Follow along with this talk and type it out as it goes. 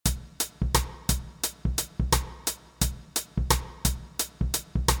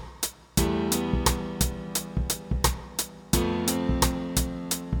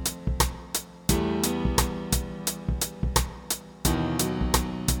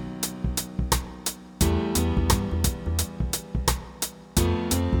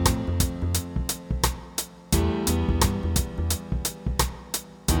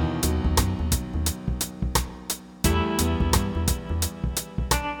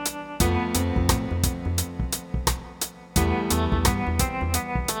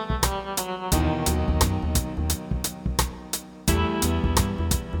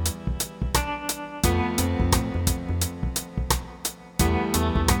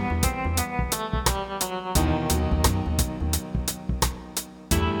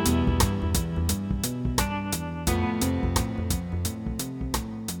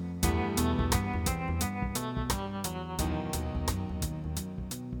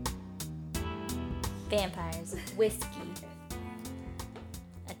Vampires. Whiskey.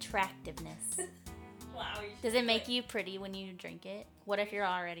 Attractiveness. Wow. Does it make you pretty when you drink it? What if you're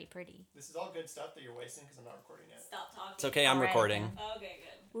already pretty? This is all good stuff that you're wasting because I'm not recording yet. Stop talking. It's okay, I'm Alright, recording. then. Okay,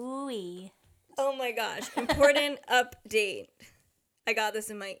 good. Ooh-wee. Oh my gosh. Important update. I got this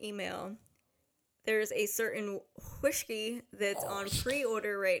in my email. There's a certain whiskey that's on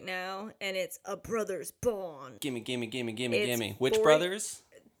pre-order right now, and it's A Brother's Bond. Gimme. It's Which for- brothers?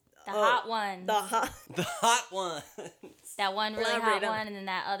 The hot one. The hot. The hot one. That one really Elaborate hot on one, and then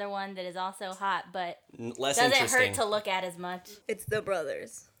that other one that is also hot, but Less doesn't interesting. hurt to look at as much. It's the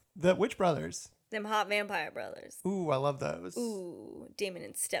brothers. The which brothers? Them hot vampire brothers. Ooh, I love those. Ooh, Damon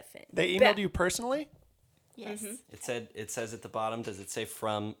and Stefan. They emailed Back. you personally? Yes. It says at the bottom. Does it say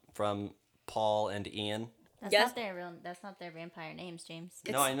from Paul and Ian? That's Yes. not their real. That's not their vampire names, James.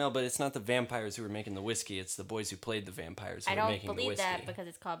 No, I know, but it's not the vampires who were making the whiskey. It's the boys who played the vampires who I were don't making the believe whiskey. that because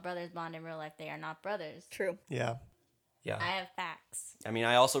it's called Brothers Bond in real life. They are not brothers. True. Yeah. Yeah. I have facts. I mean,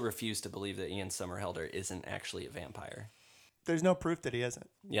 I also refuse to believe that Ian Somerhalder isn't actually a vampire. There's no proof that he isn't.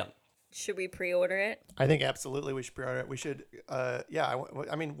 Yep. Should we pre-order it? I think absolutely we should pre-order it. We should, I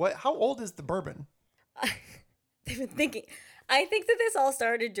mean, how old is the bourbon? They've been thinking. I think that this all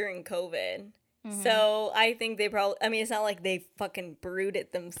started during COVID. So I think they probably, I mean, it's not like they fucking brewed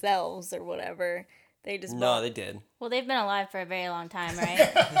it themselves or whatever. They just No, they did. Well, they've been alive for a very long time,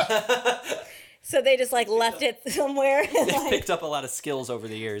 right? So they just like left it somewhere. and, They like, picked up a lot of skills over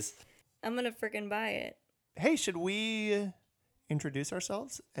the years. I'm gonna freaking buy it. Hey, should we introduce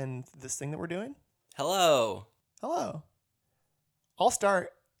ourselves and this thing that we're doing? Hello. Hello. I'll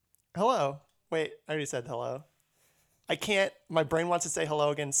start. Hello. Wait, I already said hello. I can't. My brain wants to say hello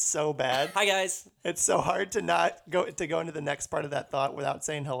again so bad. Hi, guys. It's so hard to not go into the next part of that thought without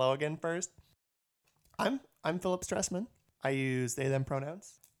saying hello again first. I'm Philip Stressman. I use they them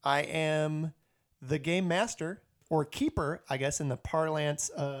pronouns. I am the game master or keeper, I guess, in the parlance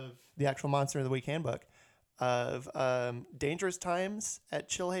of the actual Monster of the Week handbook of Dangerous Times at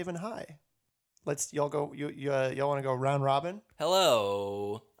Chillhaven High. Y'all go. Y'all want to go round robin?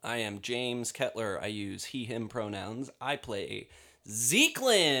 Hello. I am James Kettler. I use he, him pronouns. I play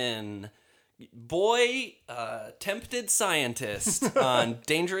Zeklin, boy, tempted scientist on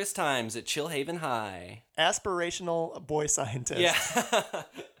Dangerous Times at Chillhaven High. Aspirational boy scientist. Yeah.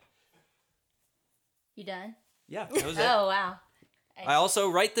 You done? Yeah, that was it. Oh, wow. I also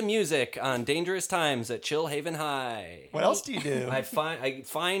write the music on Dangerous Times at Chillhaven High. What else do you do? I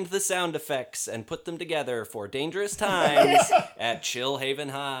find the sound effects and put them together for Dangerous Times at Chillhaven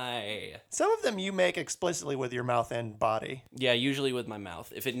High. Some of them you make explicitly with your mouth and body. Yeah, usually with my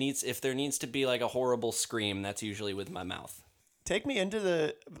mouth. If there needs to be like a horrible scream, that's usually with my mouth. Take me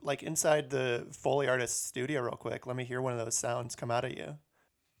into inside the Foley artist studio real quick. Let me hear one of those sounds come out of you.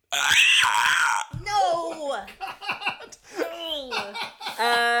 No!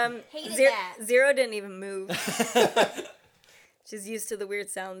 Hated that. Zero didn't even move. She's used to the weird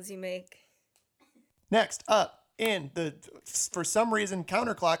sounds you make. Next up in the, for some reason,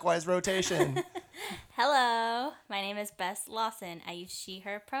 counterclockwise rotation. Hello, my name is Bess Lawson. I use she,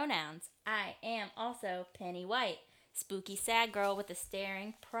 her pronouns. I am also Penny White, spooky sad girl with a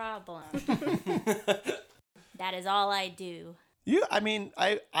staring problem. That is all I do.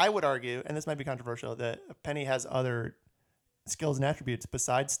 I would argue, and this might be controversial, that Penny has other skills and attributes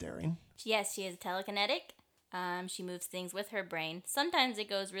besides staring. Yes, she is telekinetic. She moves things with her brain. Sometimes it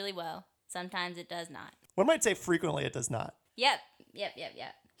goes really well. Sometimes it does not. One might say frequently it does not. Yep.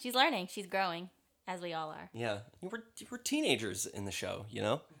 She's learning. She's growing, as we all are. Yeah, we're teenagers in the show, you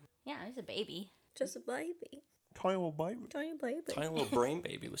know? Yeah, she's a baby. Just a baby. Tiny little baby. Tiny baby. Tiny little brain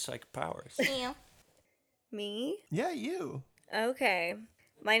baby with psychic powers. Ew. Me? Yeah, you. Okay.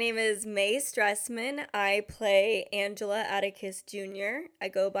 My name is May Stressman. I play Angela Atticus Jr. I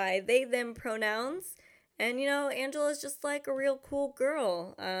go by they, them pronouns. And, Angela's just like a real cool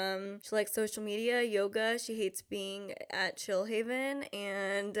girl. She likes social media, yoga. She hates being at Chillhaven.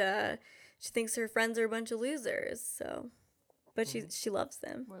 And she thinks her friends are a bunch of losers. But she loves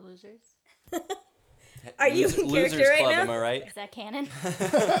them. We're losers. Are you in Losers character right Club, now? am I right? Is that canon?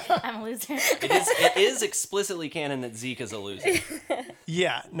 I'm a loser. It is explicitly canon that Zeke is a loser.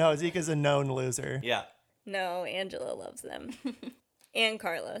 Yeah, no, Zeke is a known loser. Yeah. No, Angela loves them. And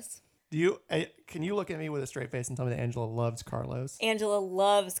Carlos. Can you look at me with a straight face and tell me that Angela loves Carlos? Angela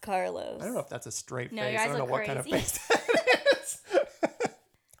loves Carlos. I don't know if that's a straight No, face. your I eyes don't know look what kind of crazy. face that is.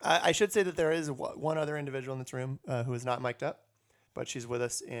 I should say that there is one other individual in this room who is not mic'd up, but she's with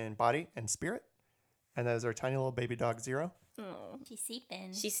us in body and spirit. And that is our tiny little baby dog, Zero. Oh. She's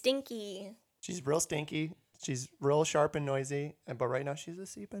seeping. She's stinky. She's real stinky. She's real sharp and noisy, but right now she's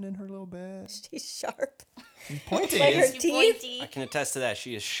sleeping in her little bed. She's sharp. She's pointy. Like her Too teeth. pointy. I can attest to that.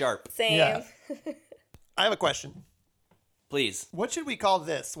 She is sharp. Same. Yeah. I have a question. Please. What should we call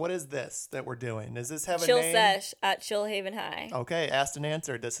this? What is this that we're doing? Does this have a Chill name? Sesh at Chillhaven High. Okay, asked and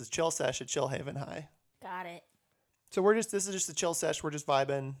answered. This is Chill Sesh at Chillhaven High. Got it. So this is just a chill sesh. We're just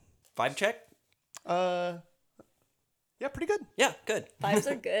vibing. Vibe check? Yeah, pretty good. Yeah, good.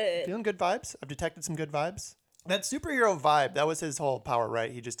 Vibes are good. Feeling good vibes. I've detected some good vibes. That superhero vibe, that was his whole power,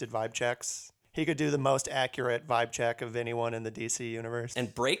 right? He just did vibe checks. He could do the most accurate vibe check of anyone in the DC universe.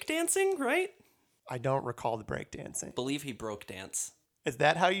 And breakdancing, right? I don't recall the breakdancing. Believe he broke dance. Is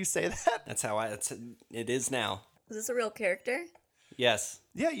that how you say that? That's how it is now. Is this a real character? Yes.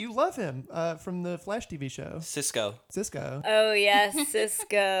 Yeah, you love him from the Flash TV show. Cisco. Cisco. Oh, yes,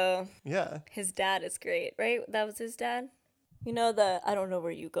 Cisco. Yeah. His dad is great, right? That was his dad? You know I don't know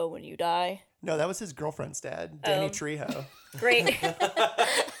where you go when you die. No, that was his girlfriend's dad, Danny Oh. Trejo. Great.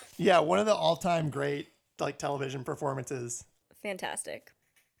 Yeah, one of the all-time great television performances. Fantastic.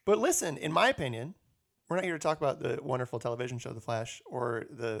 But listen, in my opinion, we're not here to talk about the wonderful television show The Flash or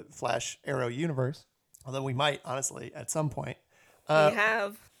the Flash Arrow universe, although we might, honestly, at some point. We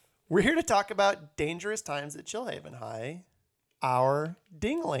have. We're here to talk about Dangerous Times at Chillhaven High, our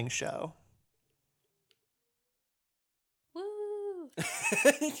Dingling show. Woo.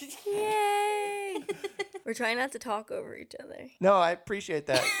 Yay! We're trying not to talk over each other. No, I appreciate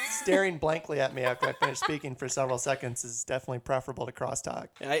that. Staring blankly at me after I finish speaking for several seconds is definitely preferable to crosstalk.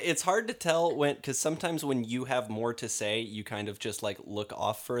 It's hard to tell because sometimes when you have more to say, you kind of just like look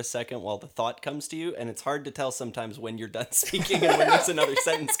off for a second while the thought comes to you. And it's hard to tell sometimes when you're done speaking and when there's another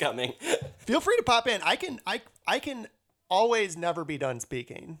sentence coming. Feel free to pop in. I can always never be done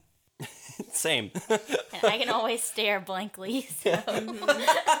speaking. Same. And I can always stare blankly. So.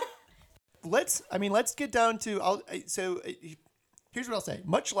 Let's get down to here's what I'll say.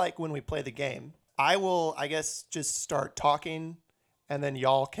 Much like when we play the game, I will, I guess, just start talking and then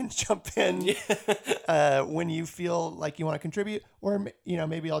y'all can jump in when you feel like you want to contribute, or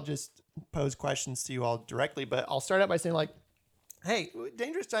maybe I'll just pose questions to you all directly. But I'll start out by saying, like, hey,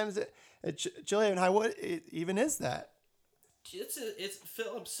 Dangerous Times at Chillhaven High, what even is that? It's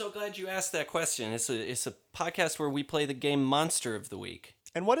Phil, I'm so glad you asked that question. It's a podcast where we play the game Monster of the Week.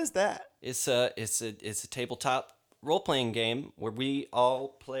 And what is that? It's a tabletop role-playing game where we all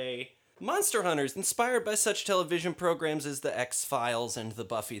play monster hunters inspired by such television programs as The X-Files and the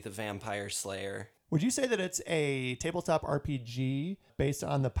Buffy the Vampire Slayer. Would you say that it's a tabletop RPG based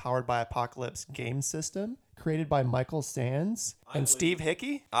on the Powered by Apocalypse game system created by Michael Sands and Steve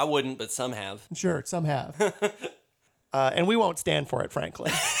Hickey? I wouldn't, but some have. Sure, some have. And we won't stand for it,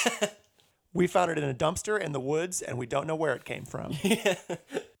 frankly. We found it in a dumpster in the woods, and we don't know where it came from.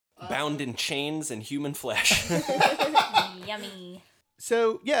 Bound in chains and human flesh. Yummy.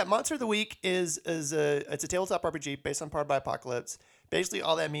 So yeah, Monster of the Week is a tabletop RPG based on Powered by Apocalypse. Basically,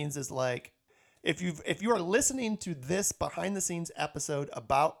 all that means is like if you are listening to this behind the scenes episode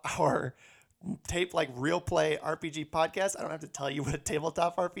about our real play RPG podcast, I don't have to tell you what a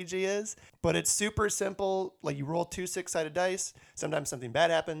tabletop RPG is, but it's super simple. Like you roll 2 6-sided dice. Sometimes something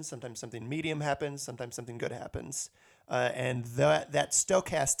bad happens. Sometimes something medium happens. Sometimes something good happens. And that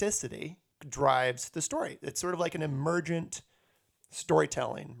stochasticity drives the story. It's sort of like an emergent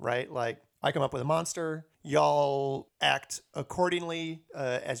storytelling, right? Like I come up with a monster, y'all act accordingly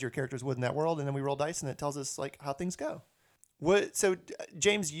as your characters would in that world, and then we roll dice, and it tells us like how things go. So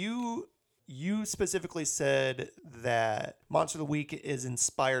James, you specifically said that Monster of the Week is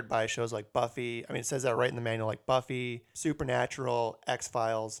inspired by shows like Buffy. I mean, it says that right in the manual, like Buffy, Supernatural,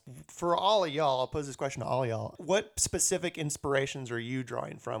 X-Files. For all of y'all, I'll pose this question to all of y'all. What specific inspirations are you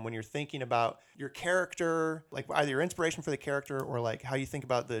drawing from when you're thinking about your character, like either your inspiration for the character or like how you think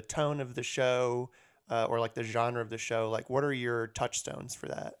about the tone of the show or like the genre of the show? Like, what are your touchstones for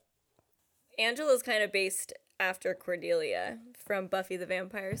that? Angela's kind of based after Cordelia from Buffy the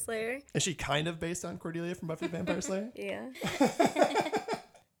Vampire Slayer. Is she kind of based on Cordelia from Buffy the Vampire Slayer? Yeah.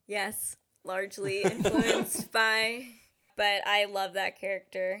 Yes, largely influenced by. But I love that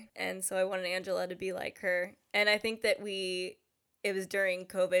character, and so I wanted Angela to be like her. And I think that it was during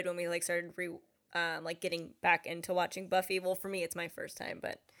COVID when we started getting back into watching Buffy. Well, for me, it's my first time,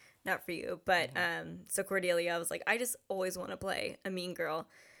 but not for you. But so Cordelia, I was like, I just always want to play a mean girl,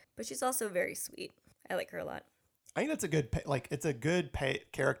 but she's also very sweet. I like her a lot. I think that's a good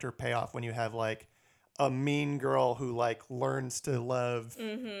character payoff when you have like a mean girl who like learns to love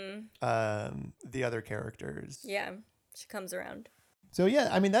the other characters. Yeah, she comes around. So yeah,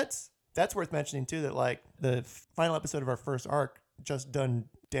 I mean that's worth mentioning too, that like the final episode of our first arc just done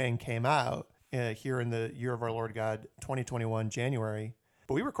came out, here in the year of our Lord God, 2021, January.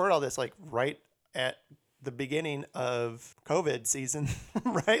 But we recorded all this like right at the beginning of COVID season,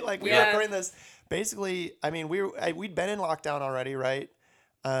 right? Like we were Yeah. recording this basically. I mean, we'd been in lockdown already, right?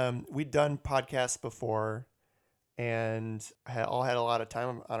 We'd done podcasts before, and all had a lot of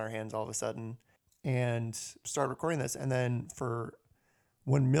time on our hands all of a sudden, and started recording this. And then for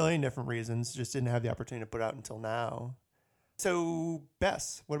 1,000,000 different reasons, just didn't have the opportunity to put out until now. So,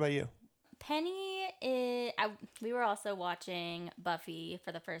 Bess, what about you? Penny we were also watching Buffy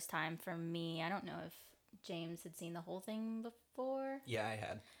for the first time for me. I don't know if James had seen the whole thing before. Yeah, I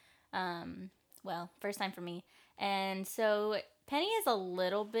had. Well, first time for me. And so Penny is a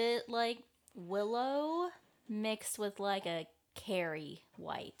little bit like Willow mixed with like a Carrie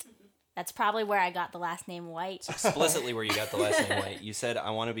White. That's probably where I got the last name White. Explicitly where you got the last name White. You said,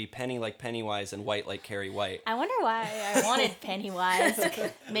 I want to be Penny like Pennywise and White like Carrie White. I wonder why I wanted Pennywise.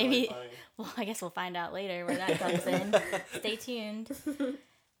 Maybe, well, I guess we'll find out later where that comes in. Stay tuned.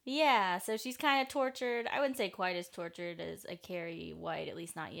 Yeah, so she's kind of tortured. I wouldn't say quite as tortured as a Carrie White, at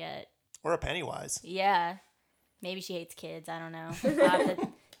least not yet. Or a Pennywise? Yeah. Maybe she hates kids. I don't know. I'll have to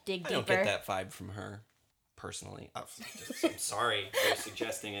dig I deeper. don't get that vibe from her, personally. I'm sorry for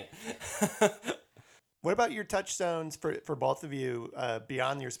suggesting it. What about your touchstones for both of you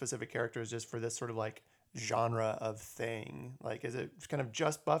beyond your specific characters, just for this sort of like genre of thing? Like, is it kind of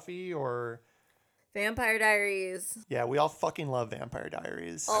just Buffy or? Vampire Diaries. Yeah, we all fucking love Vampire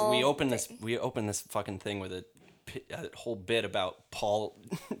Diaries. Oh. We opened this fucking thing with a whole bit about Paul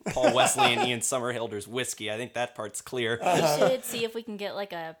Wesley and Ian Somerhalder's whiskey. I think that part's clear. We should see if we can get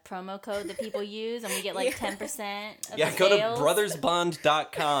like a promo code that people use and we get like 10% of Yeah, the go to sales.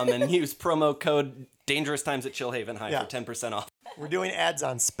 brothersbond.com and use promo code Dangerous Times at Chillhaven High Yeah. for 10% off. We're doing ads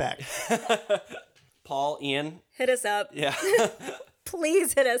on spec. Paul, Ian, Hit us up. yeah.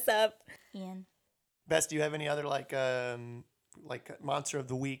 Please hit us up. Ian. Bess, do you have any other like monster of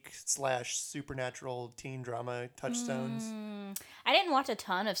the week / supernatural teen drama touchstones? I didn't watch a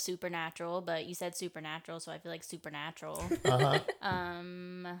ton of Supernatural, but you said Supernatural, so I feel like Supernatural.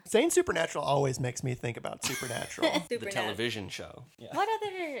 Saying supernatural always makes me think about Supernatural. The Supernatural. television show. Yeah. What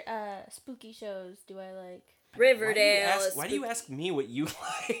other spooky shows do I like? Riverdale. Why do you ask me what you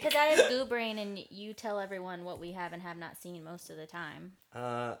like? Because I have Goo Brain and you tell everyone what we have and have not seen most of the time.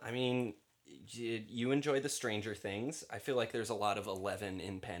 I mean, you enjoy the Stranger Things. I feel like there's a lot of 11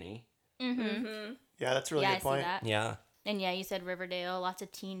 in Penny. Mm-hmm. Yeah, that's a really Yeah, I good see point. that. Yeah. And yeah, you said Riverdale, lots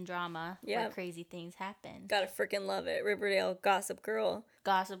of teen drama Yeah. where crazy things happen. Gotta freaking love it. Riverdale, Gossip Girl.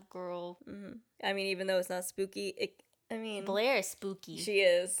 Gossip Girl. I mean, even though it's not spooky, Blair is spooky. she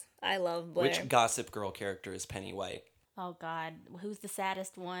is. I love Blair. Which Gossip Girl character is Penny White? Oh God, who's the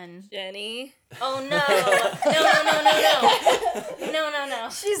saddest one? Jenny. Oh no! No!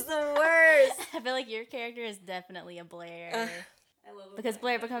 She's the worst. I feel like your character is definitely a Blair because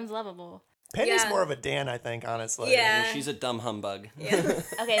Blair becomes lovable. Penny's Yeah. more of a Dan, I think, honestly. Yeah. She's a dumb humbug. Yeah.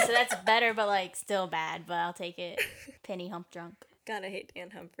 Okay, so that's better, but like still bad. But I'll take it. Penny Hump Drunk. Gotta hate Dan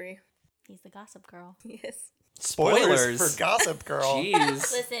Humphrey. He's the Gossip Girl. Yes. Spoilers Spoilers for Gossip Girl.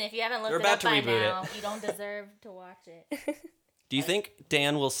 Jeez. Listen, if you haven't They're looked it about up to by reboot now, you don't deserve to watch it. Do you think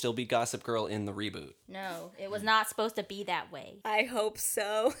Dan will still be Gossip Girl in the reboot? No, it was not supposed to be that way. I hope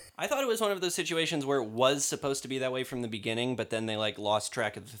so. I thought it was one of those situations where it was supposed to be that way from the beginning, but then they like lost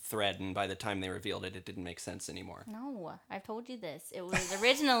track of the thread, and by the time they revealed it, it didn't make sense anymore. No, I've told you this. It was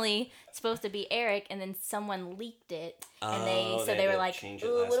originally supposed to be Eric, and then someone leaked it, and Oh, so they they had were to like, change it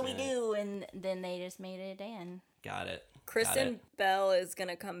 "Ooh, last what do we minute." do?" And then they just made it Dan. Got it. Got Kristen it. Bell is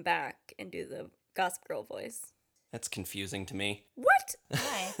gonna come back and do the Gossip Girl voice. That's confusing to me. What?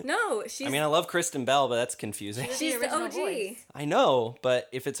 Why? No, she's I mean, I love Kristen Bell, but that's confusing. was she's the original OG. voice. I know, but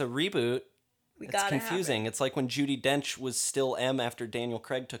if it's a reboot, We it's gotta confusing. It's like when Judi Dench was still M after Daniel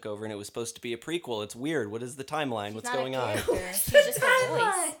Craig took over, and it was supposed to be a prequel. It's weird. What is the timeline? She's What's not a going on? character. She's just a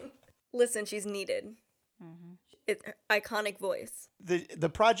voice. Listen, she's needed. It's her iconic voice. The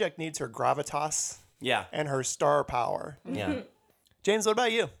project needs her gravitas Yeah, and her star power. yeah. James, what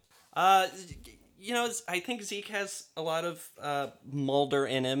about you? You know, I think Zeke has a lot of Mulder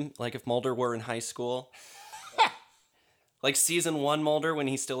in him. Like if Mulder were in high school. Like season 1 Mulder, when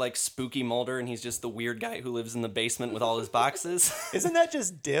he's still like spooky Mulder and he's just the weird guy who lives in the basement with all his boxes. Isn't that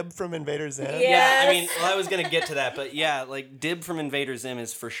just Dib from Invader Zim? Yeah. Yeah, I mean, Yes. well, I was going to get to that, but yeah, like Dib from Invader Zim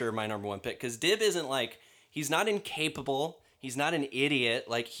is for sure my number 1 pick. Because Dib isn't like, he's not incapable. He's not an idiot.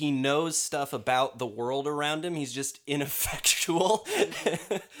 Like, he knows stuff about the world around him. He's just ineffectual.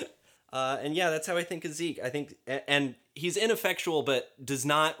 And yeah, that's how I think of Zeke. I think, and he's ineffectual, but does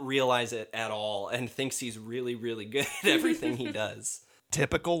not realize it at all and thinks he's really, really good at everything he does.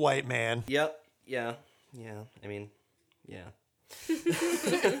 Typical white man. Yep. Yeah. I mean, yeah.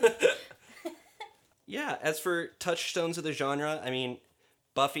 Yeah. As for touchstones of the genre, I mean,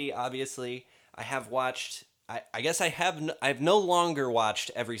 Buffy, obviously. I have watched. I guess I've no longer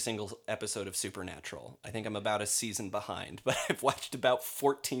watched every single episode of Supernatural. I think I'm about a season behind, but I've watched about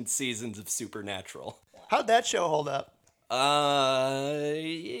 14 seasons of Supernatural. How'd that show hold up?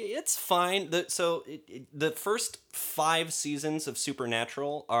 It's fine. The first 5 seasons of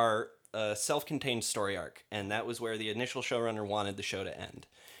Supernatural are a self-contained story arc, and that was where the initial showrunner wanted the show to end.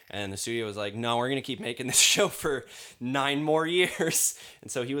 And the studio was like, no, we're going to keep making this show for 9 more years. And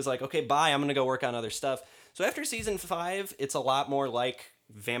so he was like, okay, bye, I'm going to go work on other stuff. So after season 5, it's a lot more like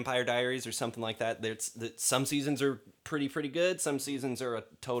Vampire Diaries or something like that. Some seasons are pretty good. Some seasons are a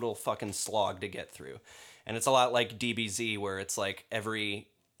total fucking slog to get through. And it's a lot like DBZ, where it's like every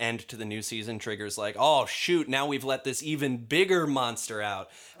end to the new season triggers like, oh shoot, now we've let this even bigger monster out.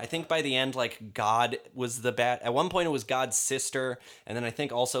 I think by the end, like, God was the bad. At one point it was God's sister, and then I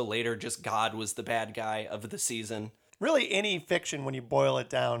think also later just God was the bad guy of the season. Really, any fiction, when you boil it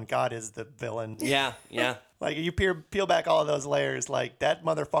down, God is the villain. Yeah. Like, you peel back all of those layers, like, that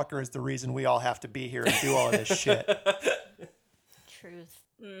motherfucker is the reason we all have to be here and do all of this shit. Truth.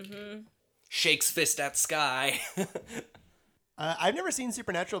 Shakes fist at sky. I've never seen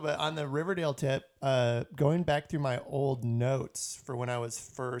Supernatural, but on the Riverdale tip, going back through my old notes for when I was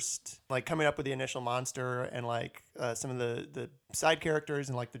first, like, coming up with the initial monster and, like, some of the side characters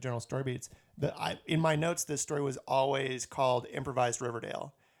and, like, the general story beats, in my notes, this story was always called Improvised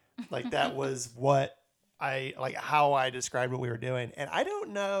Riverdale. Like, that was how I described what we were doing. And I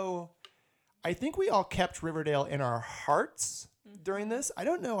don't know, I think we all kept Riverdale in our hearts during this. I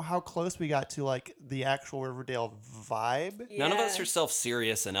don't know how close we got to, like, the actual Riverdale vibe. Yeah. None of us are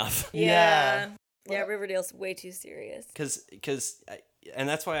self-serious enough. Yeah, Riverdale's way too serious. And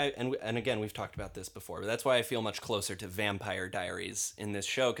that's why and again, we've talked about this before, but that's why I feel much closer to Vampire Diaries in this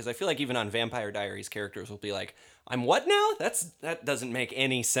show, because I feel like even on Vampire Diaries, characters will be like, I'm what now? That doesn't make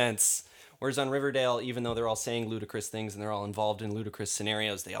any sense. Whereas on Riverdale, even though they're all saying ludicrous things and they're all involved in ludicrous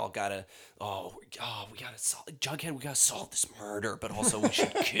scenarios, they all gotta, we gotta solve, Jughead, we gotta solve this murder, but also we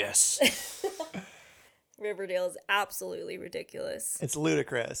should kiss. Riverdale is absolutely ridiculous. It's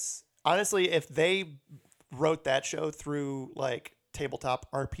ludicrous. Honestly, if they wrote that show through, like, tabletop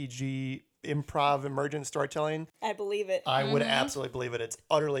RPG, improv, emergent storytelling, I believe it. I would absolutely believe it. It's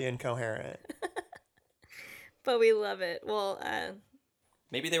utterly incoherent. But we love it. Well,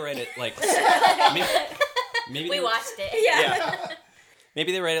 Maybe they write it like... maybe We they- watched it. yeah.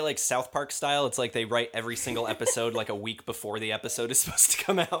 Maybe they write it like South Park style. It's like they write every single episode like a week before the episode is supposed to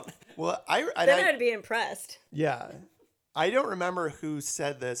come out. Well, Then I'd be impressed. yeah. I don't remember who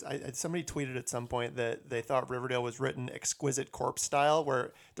said this. Somebody tweeted at some point that they thought Riverdale was written exquisite corpse style,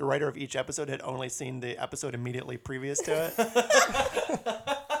 where the writer of each episode had only seen the episode immediately previous to it.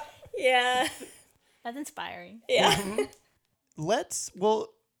 Yeah. That's inspiring. Yeah. My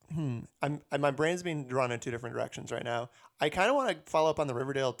brain's being drawn in 2 different directions right now. I kind of want to follow up on the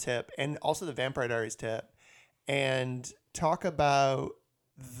Riverdale tip and also the Vampire Diaries tip and talk about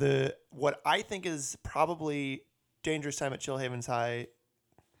what I think is probably Dangerous Time at Chillhaven's High.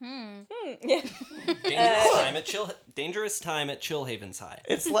 Yeah. Dangerous time at Chillhaven's High.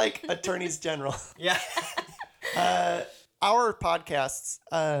 It's like Attorneys General. Yeah. Our podcast's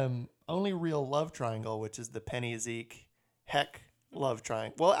only real love triangle, which is the Penny Zeke Heck love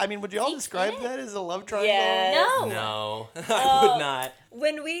triangle. Well, I mean, would you all describe that as a love triangle? Yeah. No. No, I would not.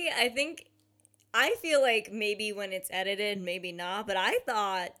 I feel like maybe when it's edited, maybe not, but I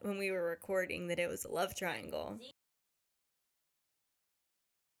thought when we were recording that it was a love triangle.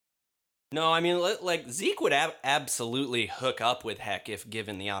 No, I mean, like, Zeke would absolutely hook up with Heck if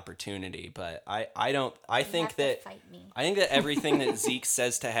given the opportunity, but I think that Fight me. I think that everything that Zeke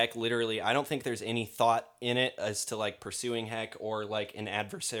says to Heck, literally, I don't think there's any thought in it as to, like, pursuing Heck or, like, an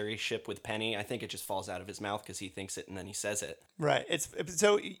adversaryship with Penny. I think it just falls out of his mouth because he thinks it and then he says it. Right.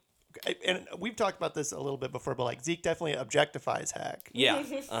 So, and we've talked about this a little bit before, but, like, Zeke definitely objectifies Heck. Yeah.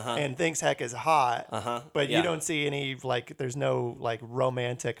 And thinks Heck is hot. But Yeah. you don't see any, like, there's no, like,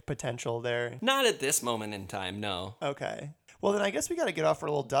 romantic potential there. Not at this moment in time, no. Okay. Well, then I guess we got to get off our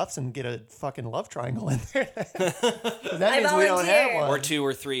little duffs and get a fucking love triangle in there. 'Cause that means we don't have volunteer. one. Or 2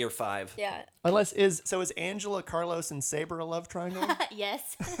 or 3 or 5. Yeah. Is Angela, Carlos, and Saber a love triangle?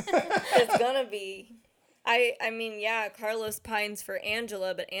 Yes. It's gonna be. I mean, yeah, Carlos pines for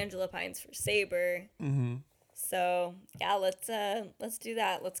Angela, but Angela pines for Saber. Mm-hmm. So yeah, let's do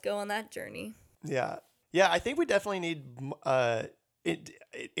that. Let's go on that journey. Yeah. I think we definitely need.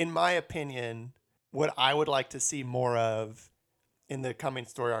 In my opinion, what I would like to see more of in the coming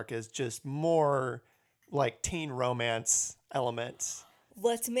story arc is just more like teen romance elements.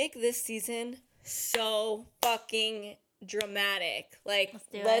 Let's make this season so fucking dramatic. Like,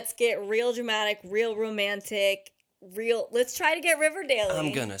 let's get real dramatic, real romantic, let's try to get Riverdale.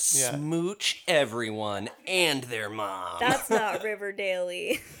 I'm gonna smooch everyone and their mom. That's not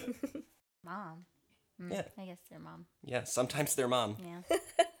Riverdale. Mom. Yeah. I guess their mom. Yeah, sometimes their mom. Yeah.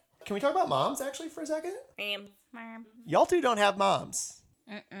 Can we talk about moms actually for a second? Mom. Y'all two don't have moms.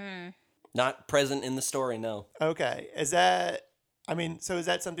 Not present in the story, no. Okay. Is that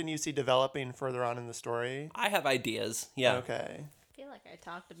something you see developing further on in the story? I have ideas, yeah. Okay. I feel like I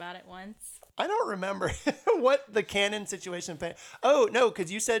talked about it once. I don't remember what the canon situation. Oh, no,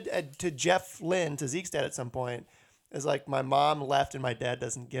 because you said to Jeff Lynne, to Zeke's dad at some point, is like, my mom left and my dad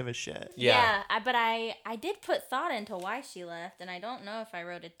doesn't give a shit. Yeah. But I did put thought into why she left, and I don't know if I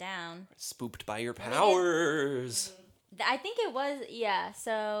wrote it down. Spooked by your powers. I think it was,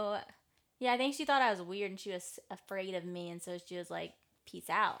 so... Yeah, I think she thought I was weird and she was afraid of me, and so she was like, peace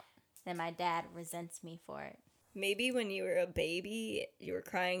out. Then my dad resents me for it. Maybe when you were a baby, you were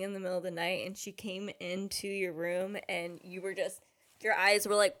crying in the middle of the night and she came into your room and you were just, your eyes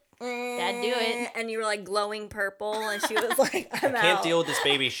were like, Dad, do it. And you were like glowing purple and she was like, I'm out. Can't deal with this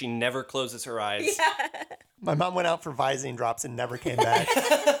baby. She never closes her eyes. Yeah. My mom went out for Visine drops and never came back.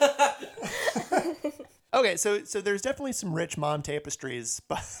 Okay, so there's definitely some rich mom tapestries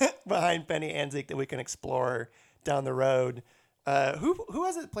behind Penny and Zeke that we can explore down the road. Who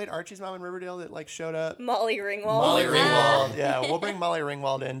has it played Archie's mom in Riverdale that like showed up? Molly Ringwald. Molly Ringwald. Yeah, we'll bring Molly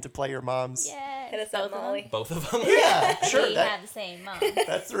Ringwald in to play your moms. Yeah. Hit us up, Molly. Both of them? Yeah, sure. They have the same mom.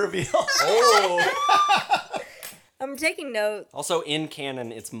 That's the reveal. Oh. I'm taking notes. Also, in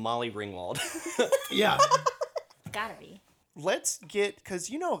canon, it's Molly Ringwald. Yeah. Gotta be. Let's get, because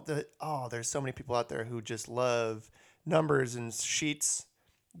there's so many people out there who just love numbers and sheets.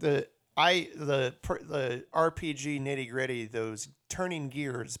 The RPG nitty gritty, those turning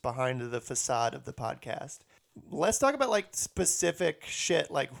gears behind the facade of the podcast. Let's talk about like specific shit,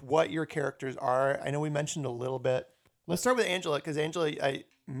 like what your characters are. I know we mentioned a little bit. Let's start with Angela, because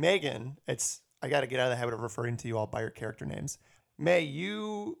Megan, I got to get out of the habit of referring to you all by your character names. May,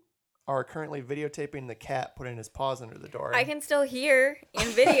 you are currently videotaping the cat putting his paws under the door. I can still hear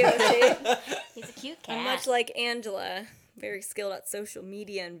and videotape. He's a cute cat. I'm much like Angela, very skilled at social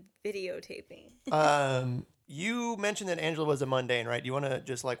media and videotaping. You mentioned that Angela was a mundane, right? Do you want to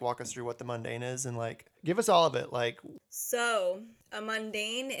just like walk us through what the mundane is and like give us all of it? Like, so a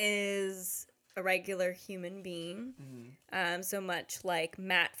mundane is a regular human being, so much like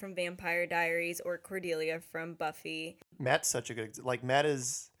Matt from Vampire Diaries or Cordelia from Buffy. Matt's such a good, like Matt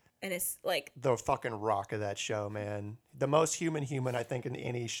is, and it's like the fucking rock of that show, man. The most human, I think, in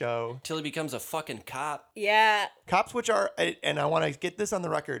any show. Till he becomes a fucking cop. Yeah. Cops, which are, and I want to get this on the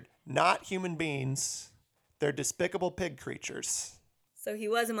record, not human beings. They're despicable pig creatures. So he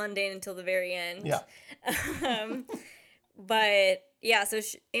was a mundane until the very end. Yeah. But yeah, so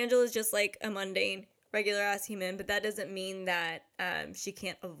Angela's just like a mundane, regular ass human, but that doesn't mean that she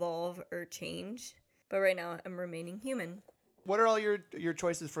can't evolve or change. But right now, I'm remaining human. What are all your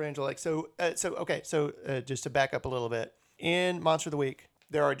choices for Angela? Like, so just to back up a little bit, in Monster of the Week,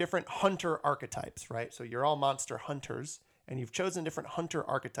 there are different hunter archetypes, right? So you're all monster hunters, and you've chosen different hunter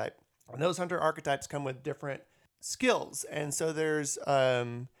archetype. And those hunter archetypes come with different skills. And so there's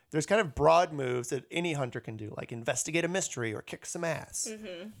kind of broad moves that any hunter can do, like investigate a mystery or kick some ass,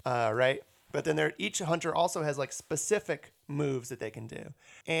 right? But then each hunter also has like specific moves that they can do.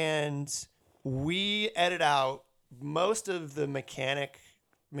 And we edit out most of the mechanical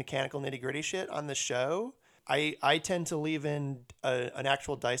nitty gritty shit on the show. I tend to leave in an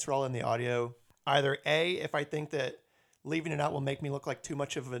actual dice roll in the audio. Either A, if I think that leaving it out will make me look like too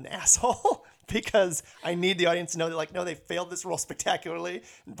much of an asshole because I need the audience to know that, like, no, they failed this roll spectacularly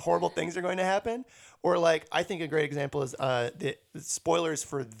and horrible things are going to happen. Or, like, I think a great example is the spoilers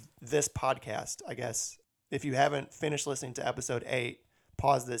for this podcast, I guess. If you haven't finished listening to episode 8,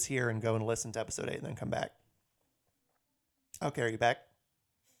 pause this here and go and listen to episode 8 and then come back. Okay, are you back?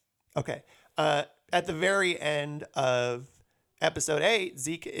 Okay. At the very end of episode 8,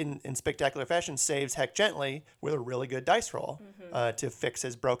 Zeke, in spectacular fashion, saves Heck Gently with a really good dice roll to fix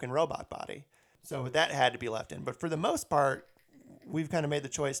his broken robot body. So that had to be left in. But for the most part, we've kind of made the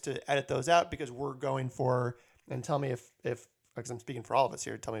choice to edit those out because we're going for, and tell me if because I'm speaking for all of us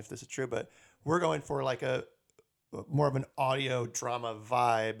here, tell me if this is true, but we're going for like a more of an audio drama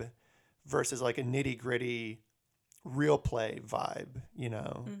vibe versus like a nitty gritty real play vibe, you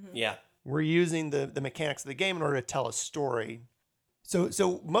know? Yeah. We're using the mechanics of the game in order to tell a story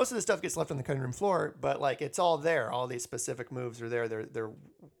So most of the stuff gets left on the cutting room floor, but like it's all there. All these specific moves are there. They're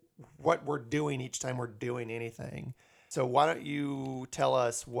what we're doing each time we're doing anything. So why don't you tell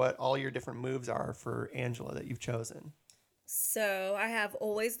us what all your different moves are for Angela that you've chosen? So I have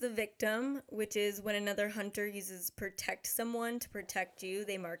Always the Victim, which is when another hunter uses protect someone to protect you,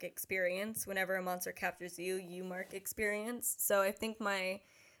 they mark experience. Whenever a monster captures you, you mark experience. So I think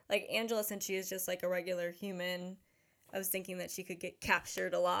Angela, since she is just like a regular human, I was thinking that she could get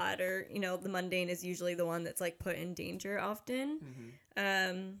captured a lot, or, the mundane is usually the one that's like put in danger often.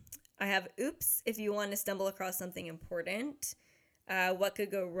 I have Oops, if you want to stumble across something important. What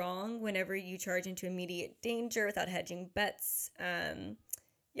could go wrong whenever you charge into immediate danger without hedging bets.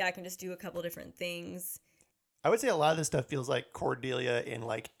 I can just do a couple different things. I would say a lot of this stuff feels like Cordelia in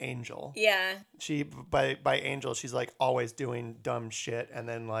like Angel. Yeah. She by Angel, she's like always doing dumb shit, and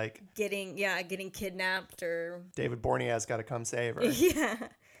then like getting kidnapped, or David Bornea's got to come save her.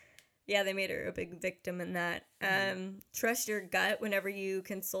 Yeah, they made her a big victim in that. Trust your gut whenever you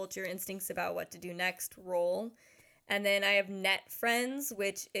consult your instincts about what to do next. Roll. And then I have Net Friends,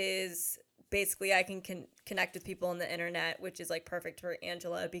 which is basically I can connect with people on the internet, which is like perfect for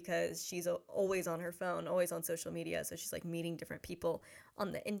Angela because she's always on her phone, always on social media. So she's like meeting different people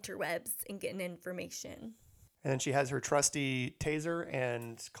on the interwebs and getting information. And then she has her trusty taser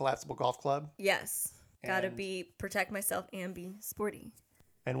and collapsible golf club. Yes. Gotta protect myself and be sporty.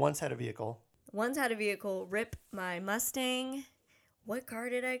 And one's had a vehicle. One's had a vehicle. Rip my Mustang. What car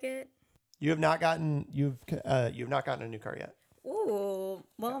did I get? You've not gotten a new car yet. Ooh,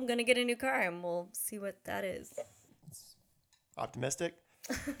 well, I'm gonna get a new car and we'll see what that is. Optimistic.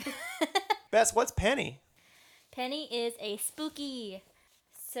 Bess, what's Penny? Penny is a spooky.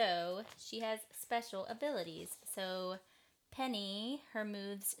 So she has special abilities. So Penny, her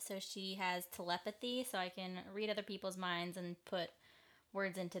moves, so she has telepathy, so I can read other people's minds and put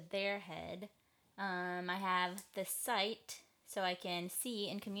words into their head. I have the sight, so I can see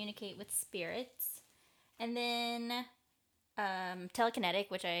and communicate with spirits. And then telekinetic,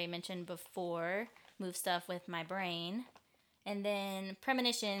 which I mentioned before, move stuff with my brain. And then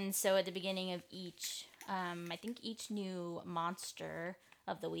premonitions, so at the beginning of each, I think each new monster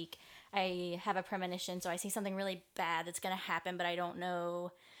of the week, I have a premonition, so I see something really bad that's going to happen, but I don't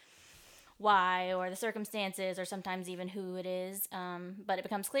know why or the circumstances or sometimes even who it is. But it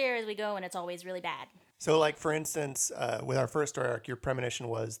becomes clear as we go, and it's always really bad. So, like, for instance, with our first story arc, your premonition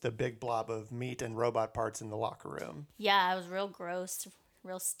was the big blob of meat and robot parts in the locker room. Yeah, it was real gross,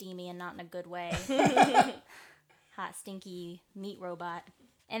 real steamy, and not in a good way. Hot, stinky meat robot.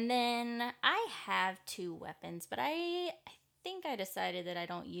 And then I have 2 weapons, but I think I decided that I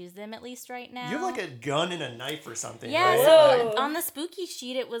don't use them, at least right now. You have like a gun and a knife or something, yeah, right? so on the spooky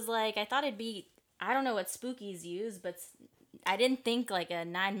sheet, it was like, I thought it'd be, I don't know what spookies use, but I didn't think like a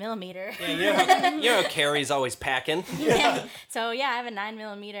 9mm. Yeah, you know Carrie's always packing. Yeah. So yeah, I have a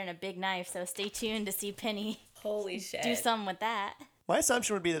 9mm and a big knife, so stay tuned to see Penny Holy shit. do something with that. My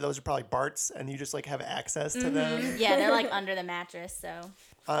assumption would be that those are probably Bart's, and you just like have access to them. Yeah, they're like under the mattress, so.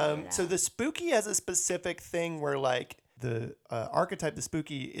 So the spooky has a specific thing where like the archetype, the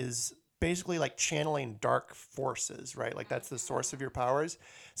spooky, is basically like channeling dark forces, right? Like that's the source of your powers.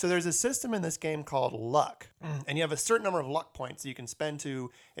 So there's a system in this game called luck, and you have a certain number of luck points that you can spend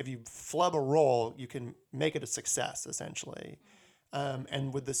to, if you flub a roll, you can make it a success, essentially.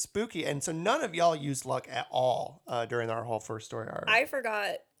 And with the spooky, and so none of y'all used luck at all during our whole first story arc. I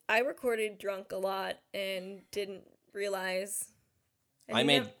forgot. I recorded drunk a lot and didn't realize.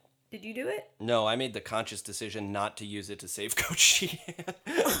 And did you do it? No, I made the conscious decision not to use it to save Coach Sheehan.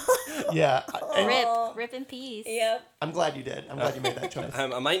 Yeah. Rip in peace. Yep. I'm glad you did. I'm glad you made that choice.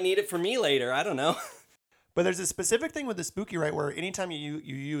 I might need it for me later. I don't know. But there's a specific thing with the spooky, right, where anytime you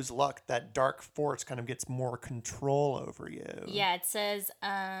use luck, that dark force kind of gets more control over you. Yeah, it says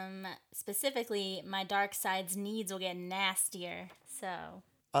specifically, my dark side's needs will get nastier. So.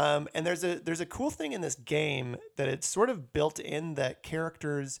 And there's a cool thing in this game that it's sort of built in that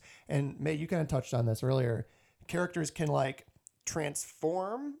characters, and May, you kind of touched on this earlier, characters can like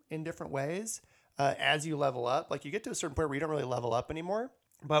transform in different ways as you level up. Like you get to a certain point where you don't really level up anymore.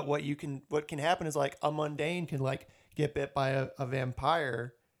 But what can happen is like a mundane can like get bit by a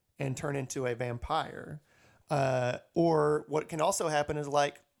vampire and turn into a vampire. Or what can also happen is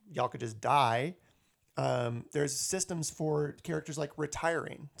like y'all could just die. There's systems for characters like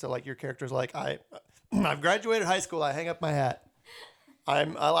retiring. So like your character's like, I've graduated high school. I hang up my hat.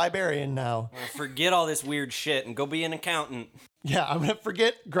 I'm a librarian now. Forget all this weird shit and go be an accountant. Yeah, I'm going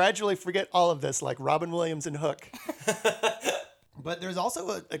to gradually forget all of this like Robin Williams and Hook. But there's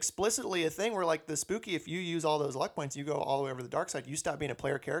also explicitly a thing where, like, the spooky, if you use all those luck points, you go all the way over to the dark side, you stop being a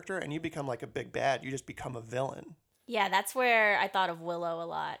player character and you become like a big bad. You just become a villain. Yeah, that's where I thought of Willow a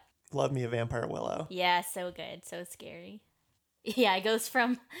lot. Love me a vampire Willow. Yeah, so good. So scary. Yeah, it goes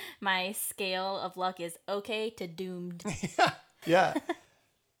from my scale of luck is okay to doomed. Yeah.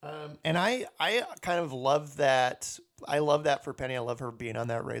 And I kind of love that. I love that for Penny. I love her being on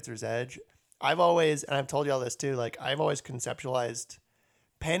that razor's edge. I've always, and I've told you all this too, like, I've always conceptualized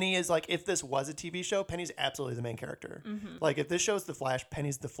Penny is like, if this was a TV show, Penny's absolutely the main character. Mm-hmm. Like, if this show's The Flash,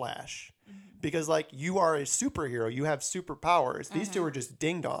 Penny's the Flash. Mm-hmm. Because, like, you are a superhero. You have superpowers. These two are just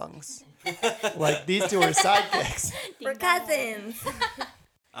ding-dongs. Like, these two are sidekicks. We're cousins.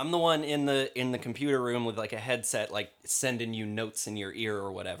 I'm the one in the computer room with like a headset, like sending you notes in your ear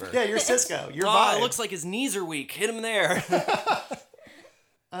or whatever. Yeah, you're Cisco. You're Oh, Vibe. it looks like his knees are weak. Hit him there.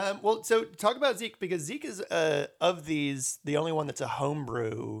 Well, so talk about Zeke, because Zeke is, of these, the only one that's a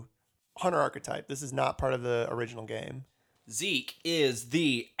homebrew hunter archetype. This is not part of the original game. Zeke is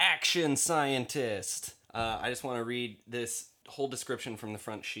the action scientist. I just want to read this whole description from the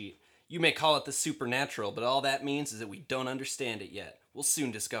front sheet. You may call it the supernatural, but all that means is that we don't understand it yet. We'll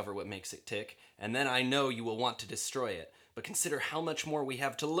soon discover what makes it tick, and then I know you will want to destroy it. But consider how much more we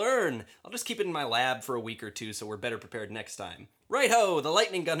have to learn. I'll just keep it in my lab for a week or two so we're better prepared next time. Right-ho, the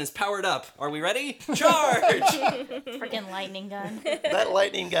lightning gun is powered up. Are we ready? Charge! Freaking lightning gun. That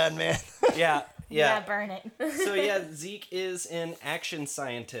lightning gun, man. Yeah. Burn it. So yeah, Zeke is an action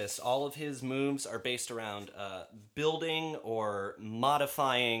scientist. All of his moves are based around building or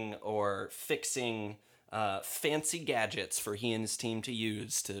modifying or fixing fancy gadgets for he and his team to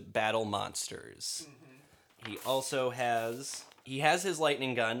use to battle monsters. Mm-hmm. He also has his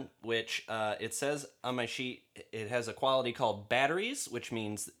lightning gun, which it says on my sheet, it has a quality called batteries, which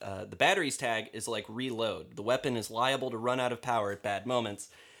means the batteries tag is like reload. The weapon is liable to run out of power at bad moments.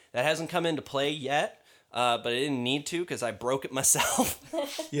 That hasn't come into play yet, but I didn't need to because I broke it myself.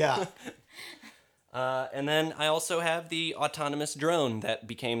 Yeah. And then I also have the autonomous drone that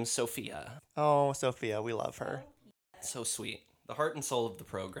became Sophia. Oh, Sophia, we love her. So sweet. The heart and soul of the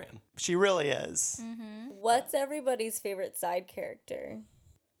program. She really is. What's everybody's favorite side character?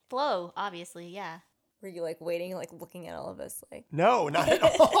 Flo, obviously, yeah. Were you like waiting, like looking at all of us, like? No, not at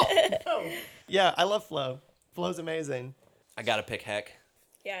all. No. Yeah, I love Flo. Flo's amazing. I gotta pick Heck.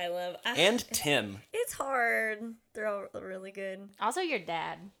 Yeah, I love. And Tim. It's hard. They're all really good. Also, your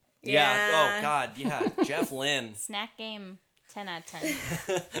dad. Yeah. Oh, God. Yeah. Jeff Lynne. Snack game, 10 out of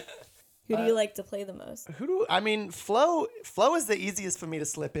 10. Who do you like to play the most? Flo is the easiest for me to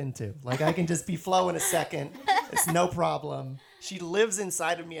slip into. Like, I can just be Flo in a second. It's no problem. She lives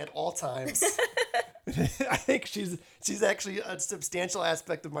inside of me at all times. I think she's actually a substantial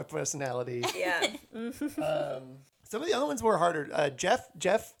aspect of my personality. Yeah. Some of the other ones were harder.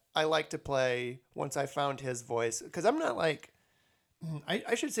 Jeff, I like to play once I found his voice. Because I'm not like...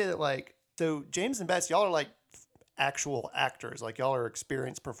 I should say that, like... So, James and Bess, y'all are like actual actors. Like, y'all are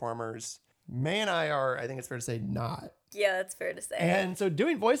experienced performers. May and I are, I think it's fair to say, not. Yeah, that's fair to say. And so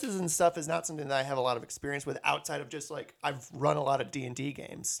doing voices and stuff is not something that I have a lot of experience with outside of just, like, I've run a lot of D&D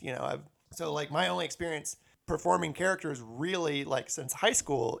games. You know, so, like, my only experience performing characters really, like, since high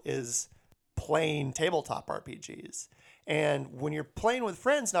school is playing tabletop RPGs. And when you're playing with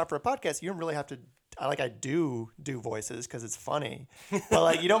friends, not for a podcast, you don't really have to, I do voices because it's funny. But,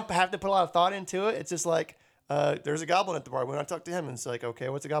 like, you don't have to put a lot of thought into it. It's just like, there's a goblin at the bar. We want to talk to him. And it's like, okay,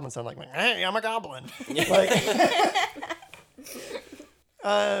 what's a goblin sound like? Hey, I'm a goblin.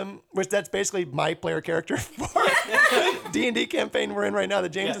 Which that's basically my player character for D&D campaign we're in right now that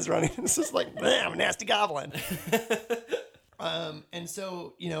James is running. It's just like, I'm a nasty goblin. And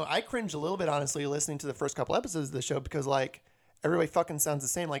so, you know, I cringe a little bit, honestly, listening to the first couple episodes of the show because, like, everybody fucking sounds the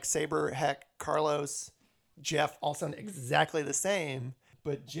same. Like, Saber, Heck, Carlos, Jeff all sound exactly the same.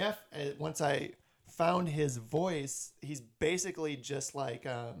 But Jeff, once I found his voice, he's basically just like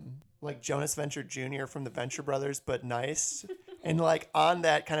Jonas Venture Jr. from the Venture Brothers, but nice. And, like, on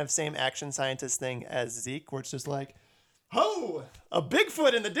that kind of same action scientist thing as Zeke, where it's just like, oh, a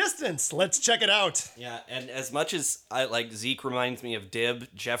Bigfoot in the distance. Let's check it out. Yeah, and as much as I like Zeke reminds me of Dib,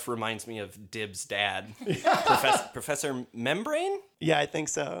 Jeff reminds me of Dib's dad, Professor Membrane. Yeah, I think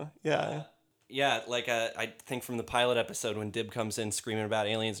so. Yeah. Yeah, like I think from the pilot episode when Dib comes in screaming about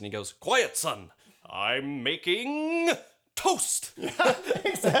aliens and he goes, "Quiet, son, I'm making toast." Yeah,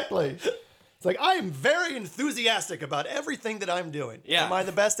 exactly. It's like, I am very enthusiastic about everything that I'm doing. Yeah. Am I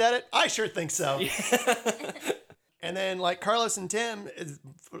the best at it? I sure think so. Yeah. And then, like, Carlos and Tim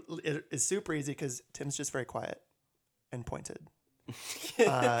is super easy because Tim's just very quiet and pointed.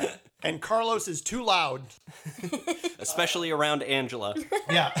 And Carlos is too loud. Especially around Angela.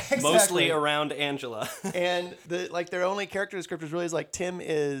 Yeah, Mostly around Angela. And their only character descriptors really is like Tim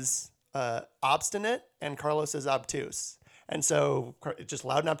is obstinate and Carlos is obtuse. And so it's just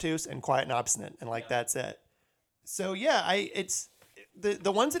loud and obtuse and quiet and obstinate, and that's it. So yeah, it's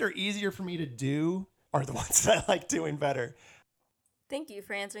the ones that are easier for me to do are the ones that I like doing better. Thank you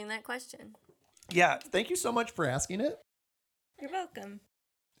for answering that question. Yeah, thank you so much for asking it. You're welcome.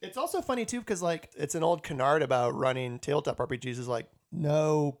 It's also funny too because it's an old canard about running tabletop RPGs is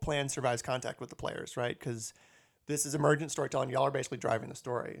no plan survives contact with the players, right? Because this is emergent storytelling. Y'all are basically driving the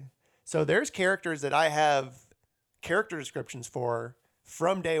story. So there's characters that I have character descriptions for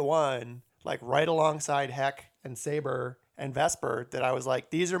from day one, right alongside Heck and Saber and Vesper, that I was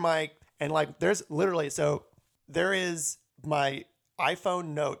these are my, and there's literally, so there is my iPhone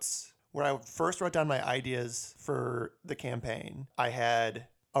notes where I first wrote down my ideas for the campaign. I had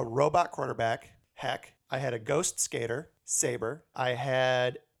a robot quarterback, Heck. I had a ghost skater, Saber. I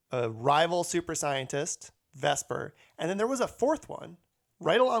had a rival super scientist, Vesper. And then there was a fourth one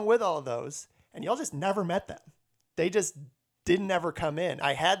right along with all of those. And y'all just never met them. They just didn't ever come in.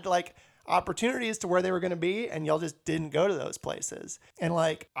 I had opportunities to where they were going to be, and y'all just didn't go to those places. And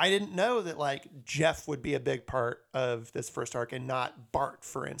I didn't know that Jeff would be a big part of this first arc and not Bart,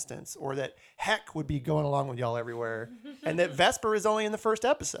 for instance, or that Heck would be going along with y'all everywhere, and that Vesper is only in the first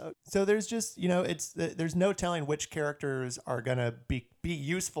episode. So there's just, there's no telling which characters are going to be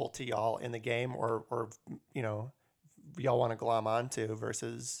useful to y'all in the game or y'all want to glom onto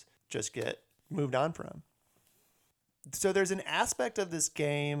versus just get moved on from. So there's an aspect of this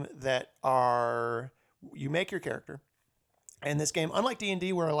game that you make your character. And this game, unlike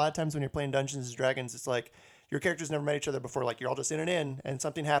D&D, where a lot of times when you're playing Dungeons and Dragons, it's your characters never met each other before. You're all just in and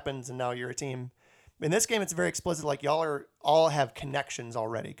something happens and now you're a team. In this game, it's very explicit. Y'all all have connections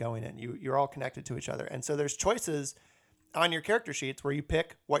already going in. You're all connected to each other. And so there's choices on your character sheets where you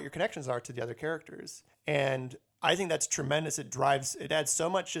pick what your connections are to the other characters. And I think that's tremendous. It adds so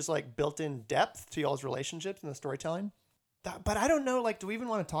much just built-in depth to y'all's relationships and the storytelling. But I don't know, do we even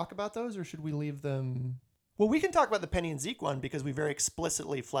want to talk about those or should we leave them? Well, we can talk about the Penny and Zeke one because we very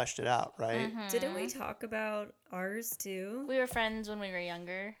explicitly fleshed it out, right? Mm-hmm. Didn't we talk about ours too? We were friends when we were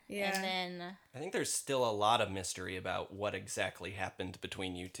younger. Yeah. And then I think there's still a lot of mystery about what exactly happened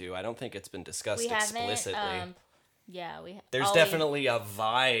between you two. I don't think it's been discussed explicitly. There's definitely a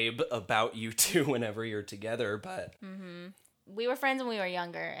vibe about you two whenever you're together, but we were friends when we were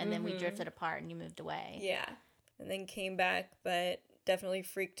younger, and then we drifted apart and you moved away. Yeah. And then came back, but definitely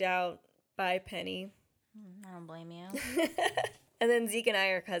freaked out by Penny. I don't blame you. And then Zeke and I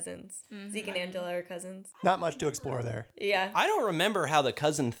are cousins. Zeke and Angela are cousins. Not much to explore there. Yeah. I don't remember how the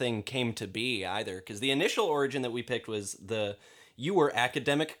cousin thing came to be either, because the initial origin that we picked was you were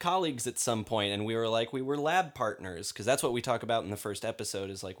academic colleagues at some point, and we were we were lab partners, because that's what we talk about in the first episode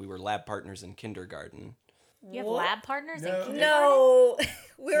is we were lab partners in kindergarten. You have lab partners in kindergarten? No.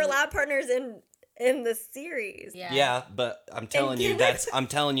 We were lab partners in the series. Yeah, but I'm telling you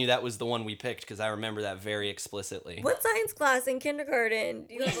that was the one we picked because I remember that very explicitly. What science class in kindergarten?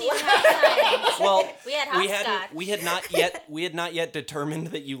 We didn't even have science. Well, we had hopscotch. we had not yet determined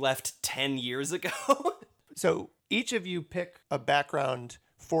that you left 10 years ago. So each of you pick a background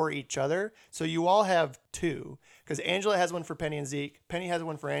for each other. So you all have two. Because Angela has one for Penny and Zeke. Penny has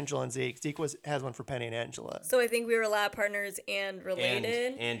one for Angela and Zeke. Zeke has one for Penny and Angela. So I think we were lab partners and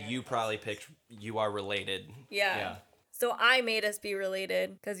related. And you probably picked you are related. Yeah. So I made us be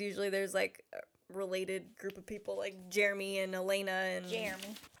related. Because usually there's a related group of people like Jeremy and Elena and...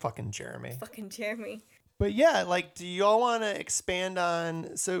 Fucking Jeremy. But yeah, do y'all want to expand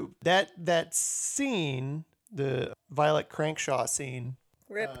on... So that scene, the Violet Crankshaw scene...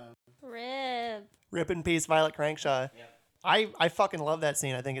 Rip. Rip in peace, Violet Crankshaw. Yeah. I fucking love that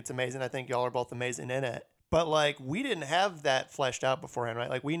scene. I think it's amazing. I think y'all are both amazing in it. But we didn't have that fleshed out beforehand,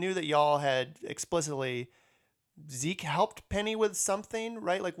 right? We knew that y'all had explicitly Zeke helped Penny with something,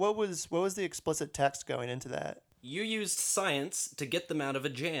 right? What was the explicit text going into that? You used science to get them out of a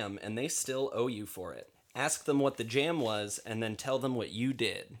jam, and they still owe you for it. Ask them what the jam was, and then tell them what you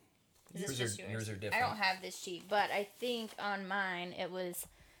did. Yours are different. I don't have this sheet, but I think on mine it was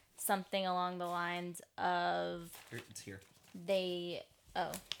something along the lines of... It's here. You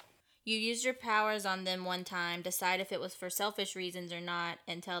used your powers on them one time, decide if it was for selfish reasons or not,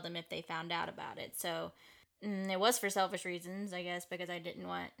 and tell them if they found out about it. So it was for selfish reasons, I guess, because I didn't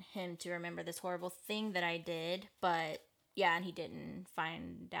want him to remember this horrible thing that I did. But yeah, and he didn't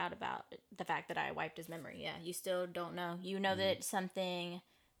find out about the fact that I wiped his memory. Yeah, you still don't know. You know that something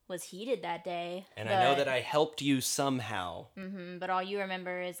was heated that day. And I know that I helped you somehow. But all you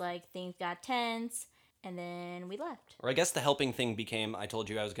remember is like things got tense, and then we left. Or I guess the helping thing became, I told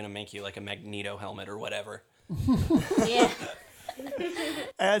you I was going to make you like a Magneto helmet or whatever. Yeah.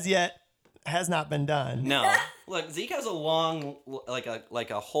 As yet, has not been done. No. Look, Zeke has a long, like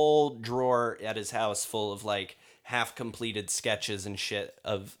a whole drawer at his house full of like half-completed sketches and shit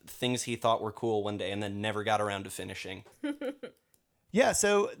of things he thought were cool one day and then never got around to finishing. Yeah,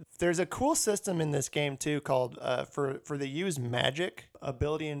 so there's a cool system in this game too called for the use magic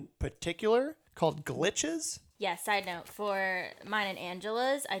ability in particular called glitches. Yeah, side note, for mine and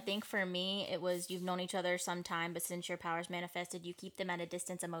Angela's, I think for me, it was you've known each other some time, but since your powers manifested, you keep them at a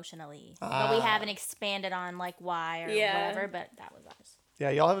distance emotionally. But we haven't expanded on, like, why or whatever, but that was ours.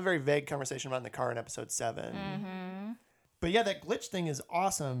 Yeah, y'all have a very vague conversation about in the car in episode 7. But yeah, that glitch thing is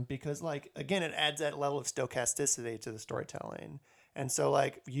awesome because, like, again, it adds that level of stochasticity to the storytelling. And so,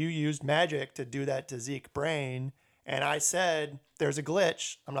 like, you used magic to do that to Zeke Brain, and I said, there's a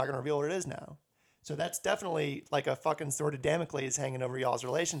glitch. I'm not going to reveal what it is now. So that's definitely like a fucking sword of Damocles hanging over y'all's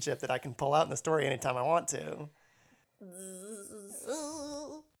relationship that I can pull out in the story anytime I want to.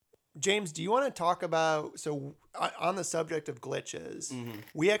 James, do you want to talk about, so on the subject of glitches,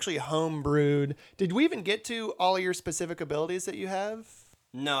 we actually homebrewed. Did we even get to all of your specific abilities that you have?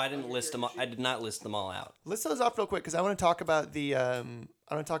 No, I didn't list them. I did not list them all out. List those off real quick because I want to talk about the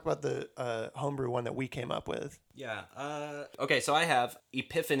homebrew one that we came up with. Yeah. Okay, so I have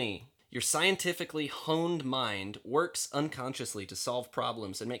Epiphany. Your scientifically honed mind works unconsciously to solve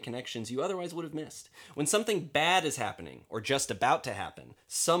problems and make connections you otherwise would have missed. When something bad is happening, or just about to happen,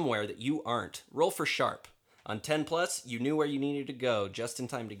 somewhere that you aren't, roll for sharp. On 10 plus, you knew where you needed to go just in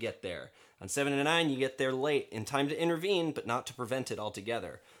time to get there. On 7 and 9, you get there late, in time to intervene, but not to prevent it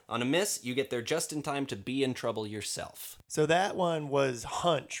altogether. On a miss, you get there just in time to be in trouble yourself. So that one was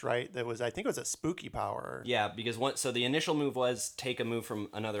Hunch, right? That was, I think it was a spooky power. Yeah, because so the initial move was take a move from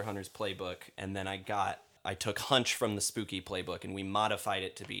another hunter's playbook, and then I took Hunch from the spooky playbook, and we modified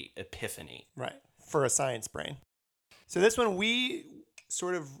it to be Epiphany. Right, for a science brain. So this one, we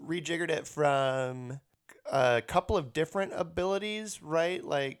sort of rejiggered it from a couple of different abilities, right?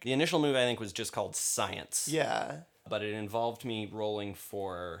 Like the initial move, I think, was just called Science. Yeah. But it involved me rolling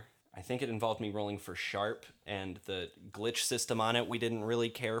for... I think it involved me rolling for Sharp, and the glitch system on it we didn't really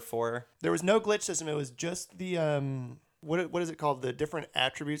care for. There was no glitch system. It was just the, what is it called? The different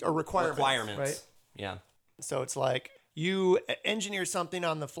attributes or requirements. Right? Yeah. So it's like you engineer something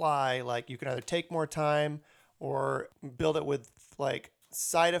on the fly. Like you can either take more time or build it with like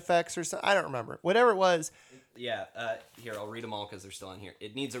side effects or something. I don't remember. Whatever it was. Yeah. Here, I'll read them all because they're still on here.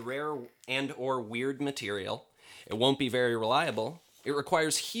 It needs a rare and or weird material. It won't be very reliable. It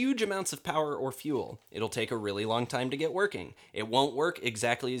requires huge amounts of power or fuel. It'll take a really long time to get working. It won't work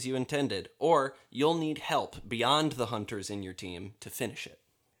exactly as you intended. Or you'll need help beyond the hunters in your team to finish it.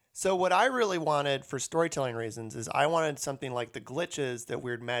 So what I really wanted for storytelling reasons is I wanted something like the glitches that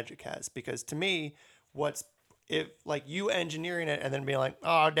Weird Magic has. Because to me, if like you engineering it and then being like,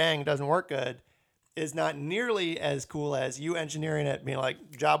 oh, dang, it doesn't work good, is not nearly as cool as you engineering it, being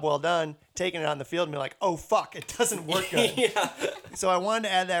like, job well done, taking it on the field and being like, oh, fuck, it doesn't work good. Yeah. So I wanted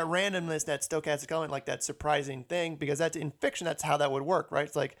to add that randomness, that stochastic element, like that surprising thing, because that's in fiction, that's how that would work, right?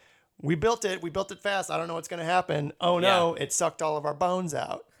 It's like, we built it fast, I don't know what's going to happen. Oh, no, It sucked all of our bones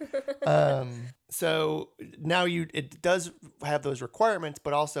out. So now it does have those requirements,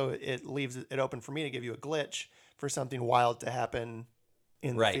 but also it leaves it open for me to give you a glitch for something wild to happen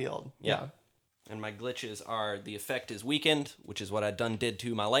in the field. Yeah. And my glitches are the effect is weakened, which is what I did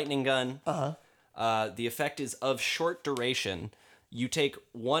to my lightning gun. The effect is of short duration. You take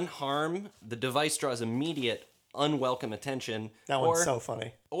 1 harm, the device draws immediate unwelcome attention. That one's so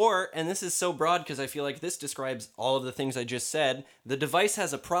funny. And this is so broad because I feel like this describes all of the things I just said, the device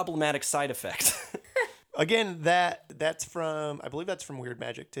has a problematic side effect. Again, that's from, I believe that's from Weird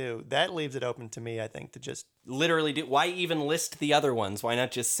Magic too. That leaves it open to me, I think, to just literally do. Why even list the other ones? Why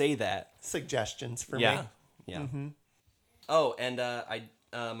not just say that? Suggestions for me. Yeah. Mm-hmm. Oh, and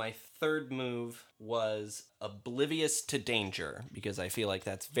my third move was Oblivious to Danger, because I feel like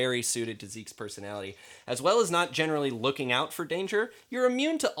that's very suited to Zeke's personality. As well as not generally looking out for danger, you're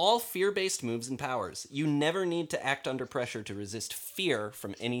immune to all fear-based moves and powers. You never need to act under pressure to resist fear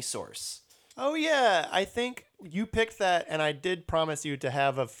from any source. Oh, yeah. I think you picked that, and I did promise you to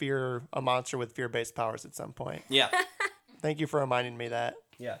have a monster with fear-based powers at some point. Yeah. Thank you for reminding me that.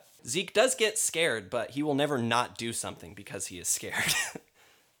 Yeah. Zeke does get scared, but he will never not do something because he is scared.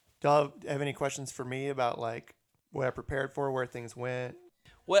 Do y'all have any questions for me about, like, what I prepared for, where things went?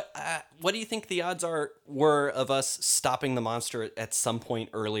 What do you think the odds were of us stopping the monster at some point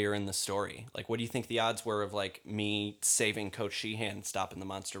earlier in the story? Like, what do you think the odds were of like me saving Coach Sheehan and stopping the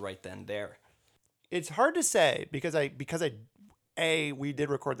monster right then and there? It's hard to say because we did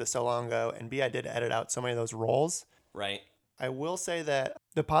record this so long ago, and B, I did edit out so many of those roles. Right. I will say that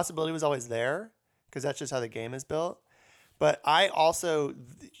the possibility was always there because that's just how the game is built. But I also,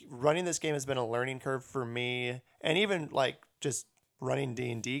 running this game has been a learning curve for me, and even like just running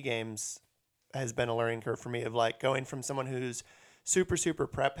D&D games has been a learning curve for me of like going from someone who's super, super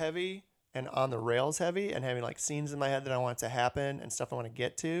prep heavy and on the rails heavy and having like scenes in my head that I want to happen and stuff I want to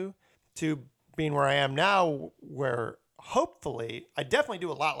get to being where I am now, where hopefully I definitely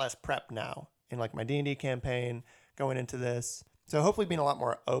do a lot less prep now in like my D&D campaign going into this. So hopefully being a lot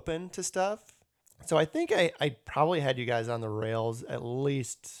more open to stuff. So I think I probably had you guys on the rails at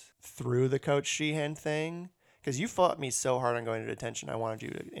least through the Coach Sheehan thing. Because you fought me so hard on going to detention, I wanted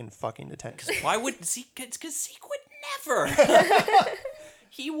you in fucking detention. Why would Zeke? Because Zeke would never.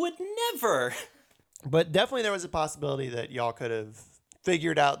 He would never. But definitely there was a possibility that y'all could have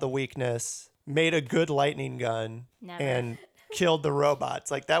figured out the weakness, made a good lightning gun, Never. and killed the robots.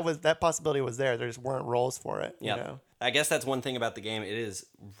 Like that possibility was there. There just weren't roles for it. Yeah. You know? I guess that's one thing about the game. It is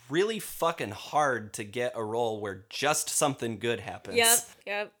really fucking hard to get a role where just something good happens.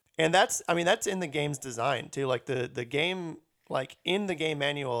 Yep. And that's in the game's design too. Like the game, like in the game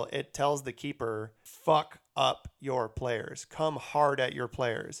manual, it tells the keeper, fuck up your players. Come hard at your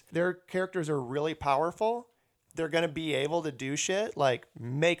players. Their characters are really powerful. They're going to be able to do shit. Like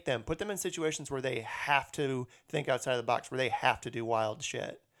put them in situations where they have to think outside of the box, where they have to do wild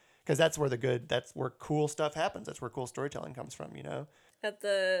shit. Because that's where cool stuff happens. That's where cool storytelling comes from, you know? At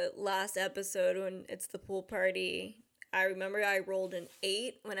the last episode when it's the pool party, I remember I rolled an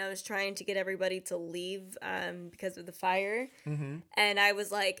 8 when I was trying to get everybody to leave because of the fire. Mm-hmm. And I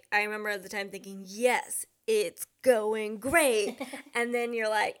remember at the time thinking, yes, it's going great. And then you're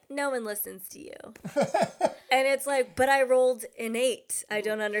like, no one listens to you. And it's like, but I rolled an 8. I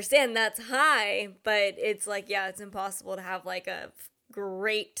don't understand. That's high. But it's like, yeah, it's impossible to have like a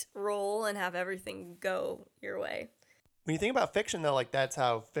great roll and have everything go your way. When you think about fiction, though, like that's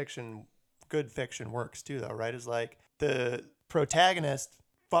how good fiction works too, though, right? Is like the protagonist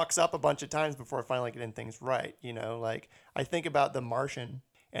fucks up a bunch of times before finally getting things right, you know? Like I think about The Martian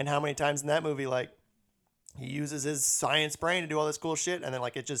and how many times in that movie, like he uses his science brain to do all this cool shit and then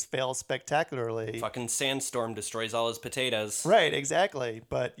like it just fails spectacularly. Fucking sandstorm destroys all his potatoes. Right, exactly.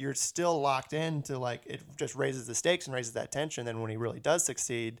 But you're still locked into like it just raises the stakes and raises that tension. Then when he really does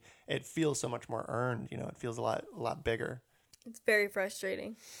succeed, it feels so much more earned, you know, it feels a lot bigger. It's very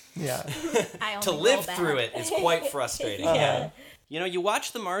frustrating. Yeah. To live through it is quite frustrating. Yeah. You know, you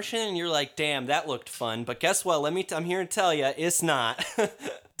watch The Martian and you're like, damn, that looked fun. But guess what? I'm here to tell you, it's not.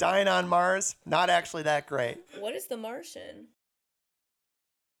 Dying on Mars, not actually that great. What is The Martian?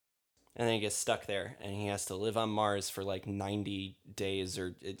 And then he gets stuck there and he has to live on Mars for like 90 days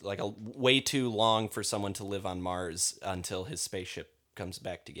or way too long for someone to live on Mars until his spaceship comes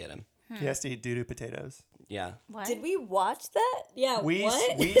back to get him. He has to eat doo-doo potatoes. Yeah. What? Did we watch that? Yeah,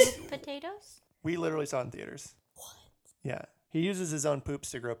 what? Potatoes? We literally saw it in theaters. What? Yeah. He uses his own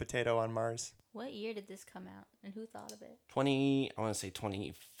poops to grow potato on Mars. What year did this come out and who thought of it?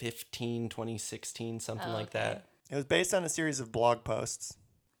 2015, 2016, something like that. It was based on a series of blog posts.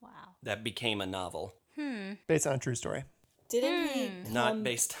 Wow. That became a novel. Based on a true story. Didn't he? Not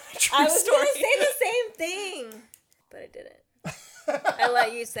based on a true I was story. going to say the same thing, but I didn't. I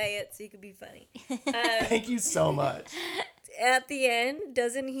let you say it so you could be funny. Thank you so much. At the end,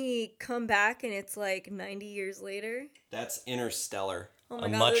 doesn't he come back and it's like 90 years later? That's Interstellar. Oh my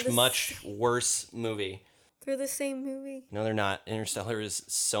a God, much worse movie. They're the same movie. No, they're not. Interstellar is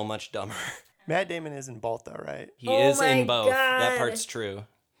so much dumber. Matt Damon is in both, though, right? He Oh is my in both. That God. part's true.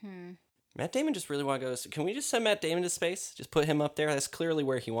 Matt Damon just really want to go. Can we just send Matt Damon to space? Just put him up there. That's clearly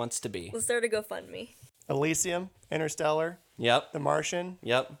where he wants to be. Let's start a GoFundMe. Elysium, Interstellar, Yep. The Martian,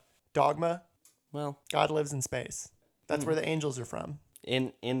 Yep. Dogma, Well, God Lives in Space. That's where the angels are from.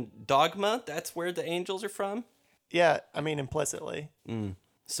 in Dogma, that's where the angels are from. Yeah, I mean implicitly.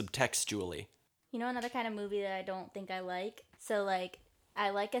 Subtextually. You know another kind of movie that I don't think I like? So, like,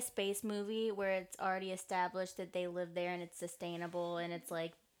 I like a space movie where it's already established that they live there and it's sustainable and it's,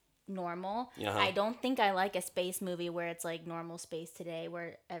 like, normal. Uh-huh. I don't think I like a space movie where it's, like, normal space today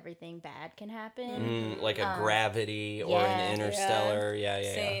where everything bad can happen. Like a Gravity or yeah. an Interstellar. Yeah.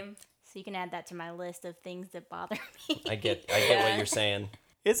 Same. So you can add that to my list of things that bother me. I get what you're saying.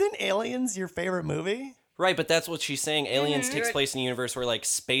 Isn't Aliens your favorite movie? Right, but that's what she's saying. Aliens takes place in a universe where like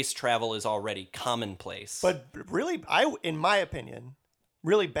space travel is already commonplace. But really, in my opinion,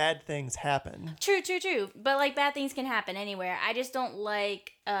 really bad things happen. True. But like bad things can happen anywhere. I just don't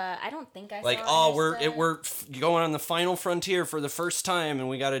like. I don't think I Like, saw we're going on the final frontier for the first time, and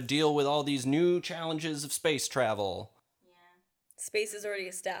we got to deal with all these new challenges of space travel. Space is already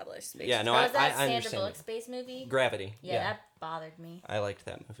established. Space Yeah, no, was that I Sandra understand. Bullock space movie? Gravity. Yeah, that bothered me. I liked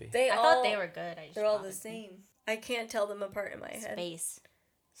that movie. I thought they were good. They're all the same. I can't tell them apart in my head. Space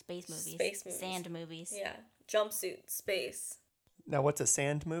movies. Sand movies. Yeah. Jumpsuit, space. Now, what's a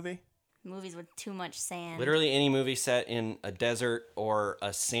sand movie? Movies with too much sand. Literally any movie set in a desert or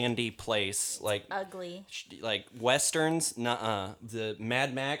a sandy place, like Ugly. like westerns. Nuh-uh. The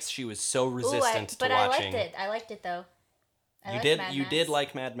Mad Max, she was so resistant to but watching. I liked it though. I You liked did. Mad You Max. did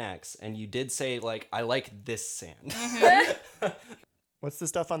like Mad Max, and you did say like, I like this sand. What's the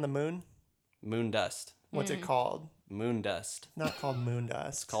stuff on the moon? Moon dust. What's it called? Moon dust. Not called moon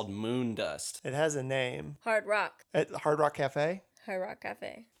dust. It's called moon dust. It has a name. Hard Rock. At Hard Rock Cafe. Hard Rock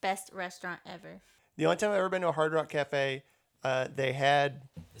Cafe. Best restaurant ever. The only time I've ever been to a Hard Rock Cafe, they had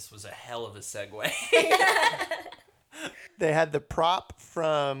This was a hell of a segue. the prop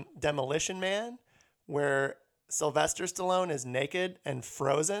from Demolition Man, where Sylvester Stallone is naked and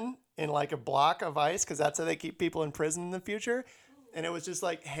frozen in like a block of ice, because that's how they keep people in prison in the future. And it was just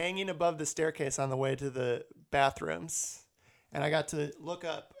like hanging above the staircase on the way to the bathrooms. And I got to look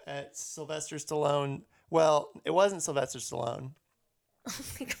up at Sylvester Stallone. Well, it wasn't Sylvester Stallone.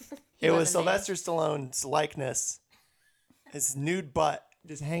 It was wasn't there. Sylvester Stallone's likeness, his nude butt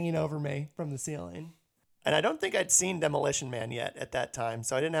just hanging over me from the ceiling. And I don't think I'd seen Demolition Man yet at that time,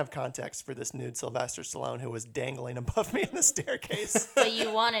 so I didn't have context for this nude Sylvester Stallone who was dangling above me in the staircase. But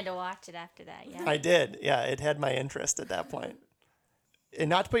you wanted to watch it after that, yeah? I did, yeah. It had my interest at that point. And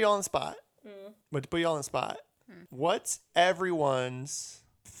not to put you all on the spot, but to put you all on the spot, what's everyone's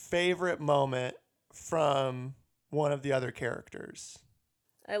favorite moment from one of the other characters?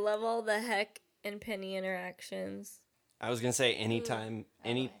 I love all the Heck and Penny interactions. I was gonna say anytime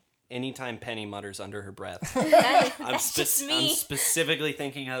Penny mutters under her breath. I'm me. specifically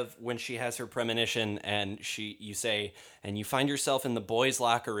thinking of when she has her premonition and you say, and you find yourself in the boys'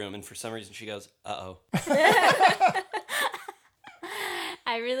 locker room, and for some reason she goes, "Uh-oh."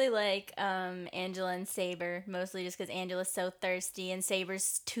 I really like Angela and Saber, mostly just because Angela's so thirsty and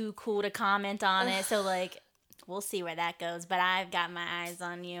Saber's too cool to comment on it. So, like, we'll see where that goes. But I've got my eyes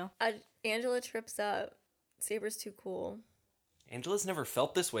on you. Angela trips up. Saber's too cool. Angela's never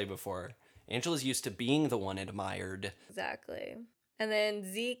felt this way before. Angela's used to being the one admired. Exactly. And then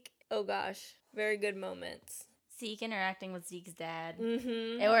Zeke, oh gosh, very good moments. Zeke interacting with Zeke's dad.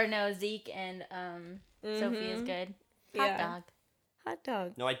 Mm-hmm. Or no, Zeke and Sophia's good. Hot Yeah. dog. Hot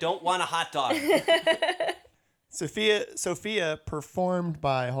dog. No, I don't want a hot dog. Sophia performed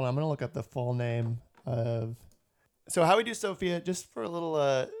by, hold on, I'm going to look up the full name of, so how we do Sophia, just for a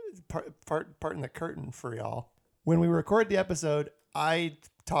little part in the curtain for y'all. When we record the episode, I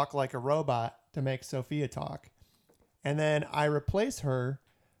talk like a robot to make Sophia talk. And then I replace her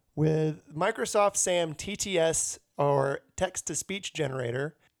with Microsoft SAM TTS, or text-to-speech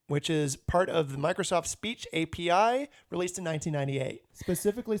generator, which is part of the Microsoft Speech API released in 1998.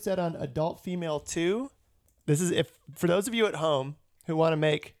 Specifically set on adult female 2. This is, if for those of you at home who want to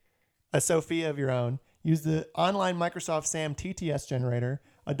make a Sophia of your own, use the online Microsoft SAM TTS generator,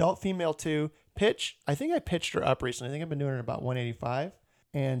 adult female 2, pitch, I think I pitched her up recently. I think I've been doing it about 185,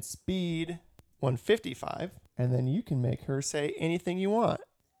 and speed 155. And then you can make her say anything you want.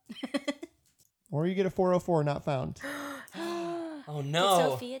 Or you get a 404 not found. Oh Did no.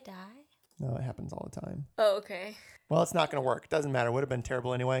 Sophia die? No, it happens all the time. Oh, okay. Well, it's not going to work. Doesn't matter. Would have been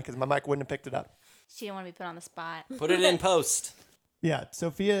terrible anyway because my mic wouldn't have picked it up. She didn't want to be put on the spot. Put it in post. Yeah,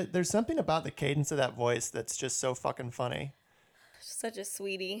 Sophia, there's something about the cadence of that voice that's just so fucking funny. Such a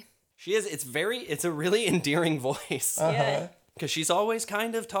sweetie. She is. It's a really endearing voice. Yeah. Because she's always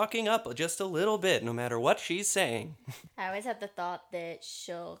kind of talking up just a little bit, no matter what she's saying. I always have the thought that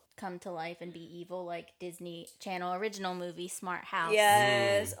she'll come to life and be evil like Disney Channel original movie Smart House.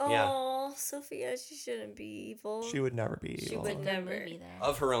 Yes. yeah. Oh, Sophia, she shouldn't be evil. She would never be She evil. would Good never. movie though.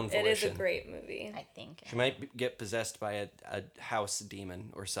 Of her own It is volition. a great movie. I think. She might get possessed by a house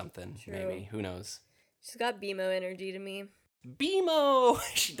demon or something, True. maybe. Who knows? She's got BMO energy to me. BMO!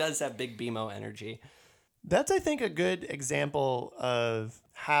 She does have big BMO energy. That's, I think, a good example of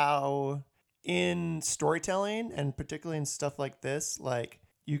how in storytelling, and particularly in stuff like this, like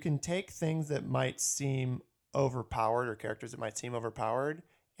you can take things that might seem overpowered or characters that might seem overpowered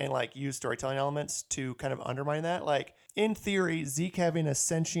and like use storytelling elements to kind of undermine that. Like in theory, Zeke having a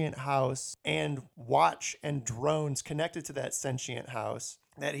sentient house and watch and drones connected to that sentient house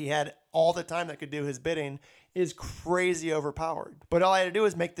that he had all the time that could do his bidding is crazy overpowered. But all I had to do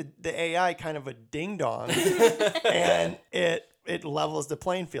is make the AI kind of a ding dong, and it levels the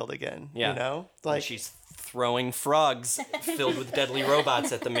playing field again. Yeah. You know, Like she's throwing frogs filled with deadly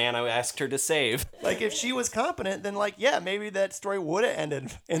robots at the man I asked her to save. like if she was competent, then like yeah, maybe that story would have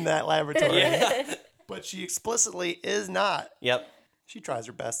ended in that laboratory. Yeah. But she explicitly is not. Yep. She tries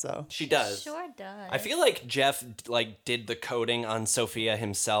her best though. She does. Sure does. I feel like Jeff like did the coding on Sophia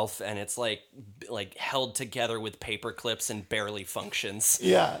himself, and it's like held together with paper clips and barely functions.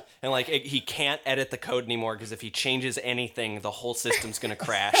 Yeah. And like he can't edit the code anymore because if he changes anything, the whole system's gonna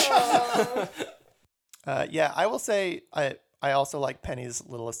crash. Yeah, I will say I also like Penny's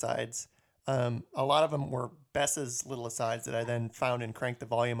little asides. A lot of them were Bess's little asides that I then found and cranked the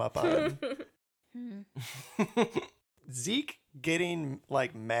volume up on. Zeke getting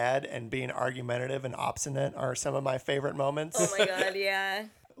like mad and being argumentative and obstinate are some of my favorite moments. Oh my god, yeah.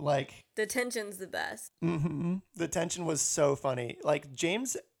 Like The tension's the best. the tension was so funny. Like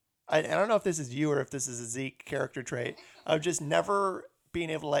James, I don't know if this is you or if this is a Zeke character trait of just never being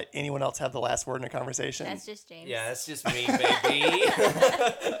able to let anyone else have the last word in a conversation. That's just James. Yeah, that's just me, baby.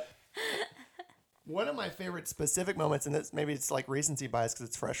 One of my favorite specific moments, and this maybe it's like recency bias because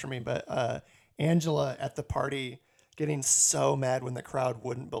it's fresh for me, but Angela at the party getting so mad when the crowd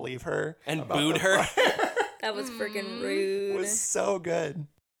wouldn't believe her And booed her. That was freaking rude. was so good.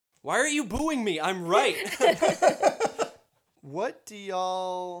 Why are you booing me? I'm right.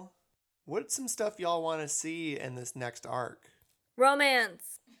 What's some stuff y'all want to see in this next arc?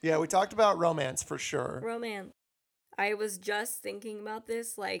 Romance. Yeah, we talked about romance for sure. Romance. I was just thinking about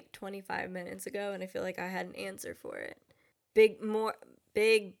this like 25 minutes ago, and I feel like I had an answer for it. Big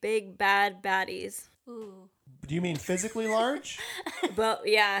bad baddies. Ooh. Do you mean physically large? But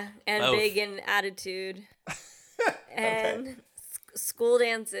yeah, and Both. big in attitude. And school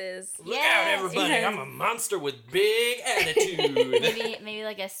dances. Look Yes. out, everybody. I'm a monster with big attitude. Maybe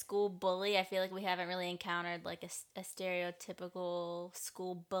like a school bully. I feel like we haven't really encountered like a stereotypical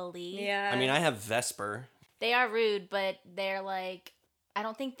school bully. Yeah. I mean, I have Vesper. They are rude, but they're like, I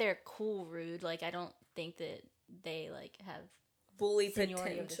don't think they're cool rude. Like, I don't think that they like have bully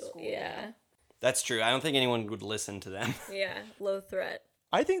seniority of the potential. school, Yeah. That's true. I don't think anyone would listen to them. Yeah. Low threat.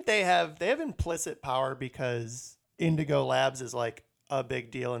 I think they have implicit power because Indigo Labs is like a big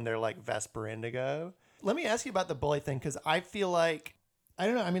deal and they're like Vesper Indigo. Let me ask you about the bully thing because I feel like, I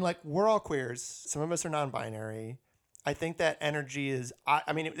don't know, I mean like we're all queers. Some of us are non-binary. I think that energy is,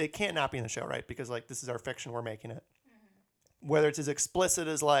 I mean, it can't not be in the show, right? Because like this is our fiction, we're making it. Whether it's as explicit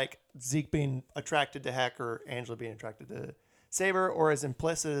as like Zeke being attracted to Heck or Angela being attracted to Saber, or as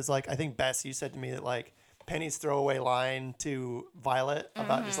implicit as like, I think Bess, you said to me that like Penny's throwaway line to Violet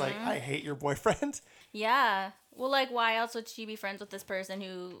about just like, I hate your boyfriend. Yeah. Well, like, why else would she be friends with this person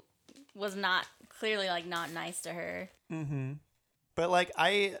who was not clearly like not nice to her? But like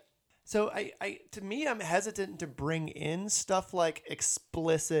I to me, I'm hesitant to bring in stuff like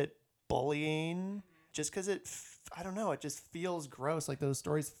explicit bullying just because I don't know, it just feels gross. Like those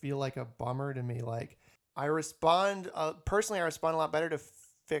stories feel like a bummer to me. Like I respond, personally, I respond a lot better to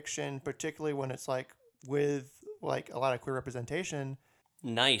fiction, particularly when it's like with like a lot of queer representation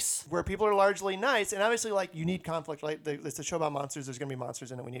Nice. where people are largely nice. And obviously like you need conflict. Like it's a show about monsters. There's going to be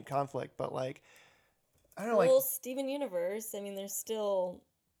monsters in it. We need conflict. But like, I don't know, Well, like Steven Universe. I mean, there's still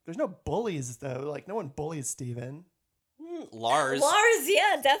there's no bullies though. Like no one bullies Steven. Lars. Lars.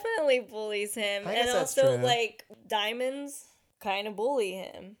 Yeah, definitely bullies him, I and guess that's also true. like Diamonds kind of bully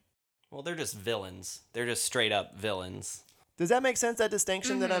him. Well, they're just villains. They're just straight up villains. Does that make sense, that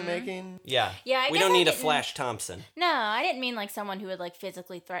distinction that I'm making? Yeah. Yeah, I we guess don't I need a didn't- Flash Thompson. No, I didn't mean like someone who would like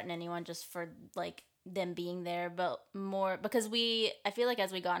physically threaten anyone just for like them being there, but more because I feel like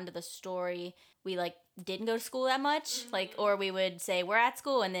as we got into the story, we like didn't go to school that much, like, or we would say we're at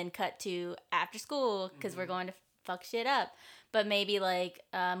school and then cut to after school because we're going to fuck shit up. But maybe like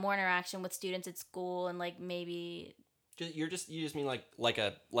more interaction with students at school and like maybe You just mean like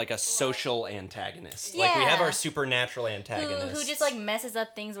a social antagonist. Like we have Yeah. our supernatural antagonist. who just like messes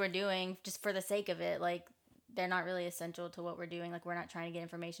up things we're doing just for the sake of it. Like they're not really essential to what we're doing. Like we're not trying to get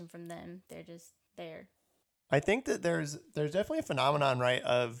information from them. They're just there. I think that there's definitely a phenomenon, right,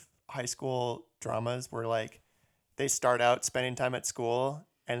 of high school dramas where like they start out spending time at school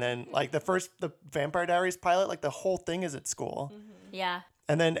and then like the Vampire Diaries pilot, like the whole thing is at school. Yeah.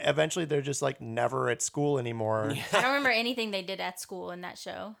 And then eventually they're just like never at school anymore. I don't remember anything they did at school in that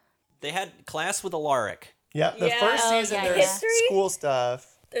show. They had class with Alaric. Yeah, the Yeah. first Oh, season yeah, there's yeah. History? school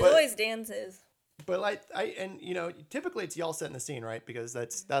stuff. There's but, always dances. but like and you know, typically it's y'all setting the scene, right? Because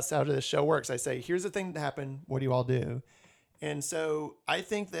that's how the show works. I say, here's the thing that happened, what do you all do? And so I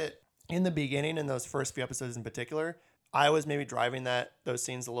think that in the beginning, in those first few episodes in particular, I was maybe driving those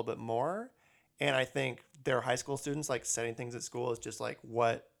scenes a little bit more. And I think they're high school students, like setting things at school is just like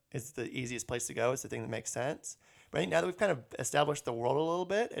what is the easiest place to go. It's the thing that makes sense. But I think now that we've kind of established the world a little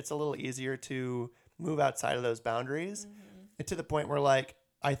bit, it's a little easier to move outside of those boundaries and to the point where like,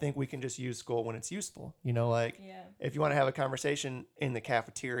 I think we can just use school when it's useful. You know, like if you want to have a conversation in the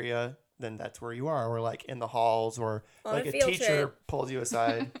cafeteria, then that's where you are, or like in the halls, or On like a a field teacher trip. pulls you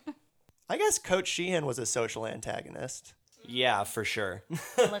aside. I guess Coach Sheehan was a social antagonist. Yeah, for sure.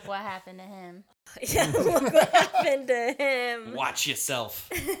 Look what happened to him. Yeah, look what happened to him. Watch yourself.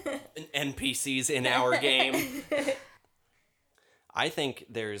 NPCs in our game. I think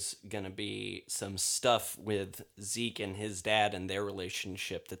there's going to be some stuff with Zeke and his dad and their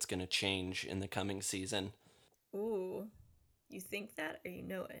relationship that's going to change in the coming season. Ooh, you think that or you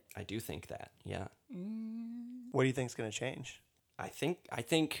know it? I do think that, yeah. What do you think's going to change? I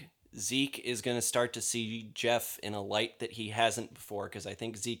think Zeke is going to start to see Jeff in a light that he hasn't before, because I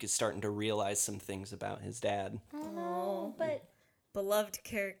think Zeke is starting to realize some things about his dad. Oh, But beloved the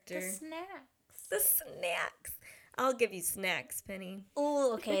character. snacks. The snacks. I'll give you snacks, Penny.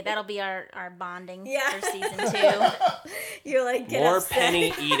 Ooh, okay, that'll be our bonding Yeah. for season 2. You're like, get More upset.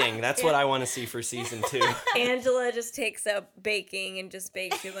 Penny eating. That's what I want to see for season 2. Angela just takes up baking and just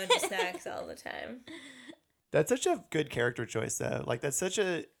bakes you a bunch of snacks all the time. That's such a good character choice, though. Like, that's such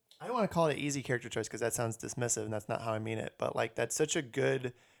a, I don't want to call it an easy character choice because that sounds dismissive and that's not how I mean it. But, like, that's such a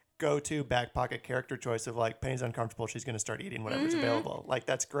good go-to back pocket character choice of, like, Penny's uncomfortable. She's going to start eating whatever's available. Like,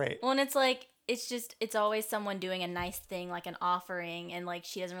 that's great. Well, and it's like, it's always someone doing a nice thing, like an offering, and like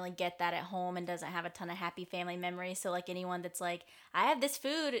she doesn't really get that at home and doesn't have a ton of happy family memories. So like anyone that's like, I have this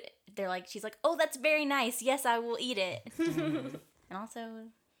food, she's like, oh, that's very nice. Yes, I will eat it. And also,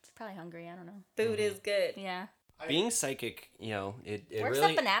 she's probably hungry. I don't know. Food is good. Yeah. Being psychic, it Works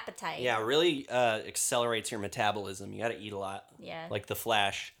really, up an appetite. yeah, really accelerates your metabolism. You got to eat a lot. Yeah. Like the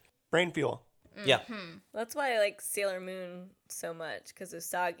Flash. Brain fuel. Yeah. That's why I like Sailor Moon so much, because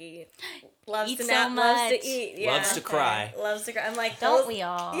Usagi loves Eats to so nap, loves much. to eat. Yeah. Loves to cry. Loves to cry. I'm like, Don't those- we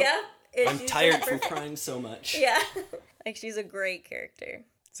all? Yeah. I'm she's tired the from perfect- crying so much. Yeah. Like, she's a great character.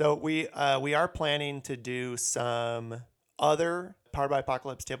 So we are planning to do some other Powered by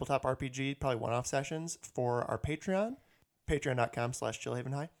Apocalypse tabletop RPG, probably one-off sessions for our Patreon,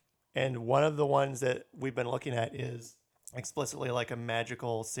 patreon.com/chillhavenhigh. And one of the ones that we've been looking at is explicitly like a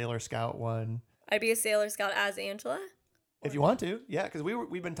magical Sailor Scout one. I'd be a Sailor Scout as Angela. If you want to, yeah, because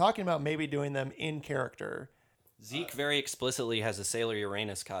we've been talking about maybe doing them in character. Zeke very explicitly has a Sailor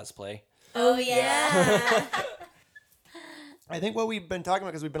Uranus cosplay. Oh, yeah. I think what we've been talking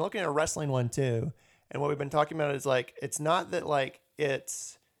about, because we've been looking at a wrestling one too, and what we've been talking about is like, it's not that like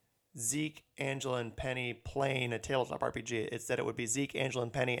it's Zeke, Angela, and Penny playing a tabletop RPG. It's that it would be Zeke, Angela,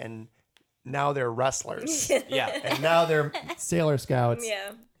 and Penny, and now they're wrestlers. Yeah. And now they're Sailor Scouts.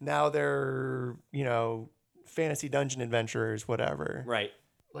 Yeah. Now they're, fantasy dungeon adventurers, whatever. Right.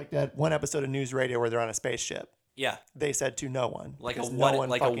 Like that one episode of News Radio where they're on a spaceship. Yeah. They said to no one. Like a because what no one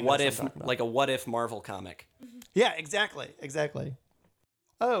like a fucking knows what I'm if talking about. like a what if Marvel comic. Yeah, exactly.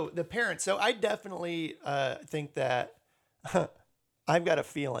 Oh, the parents. So I definitely think that I've got a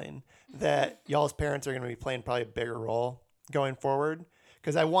feeling that y'all's parents are going to be playing probably a bigger role going forward.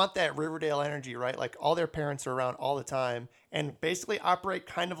 Because I want that Riverdale energy, right? Like all their parents are around all the time and basically operate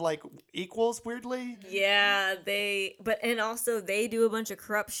kind of like equals, weirdly. Yeah, and also they do a bunch of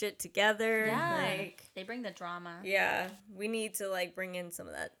corrupt shit together. Yeah. Like, They bring the drama. yeah, we need to like bring in some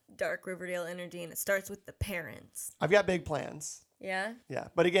of that dark Riverdale energy, and it starts with the parents. I've got big plans. Yeah. Yeah.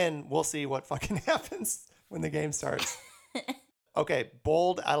 But again, we'll see what fucking happens when the game starts. Okay,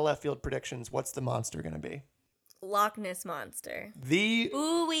 bold out of left field predictions. What's the monster going to be? Loch Ness Monster. The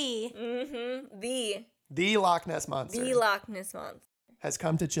Ooh-wee. Mm-hmm. The Loch Ness Monster The Loch Ness Monster. has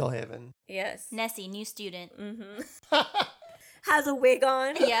come to Chillhaven. Yes. Nessie, new student. Has a wig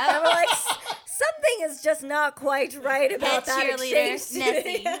on. Yeah. And we're like, something is just not quite right about Head that cheerleader, exchange student."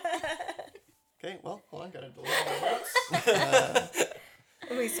 Nessie. Okay, well, hold on, gotta delete my notes.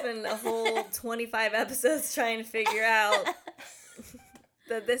 We spend a whole 25 episodes trying to figure out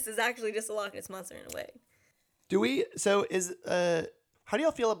that this is actually just a Loch Ness Monster in a wig. How do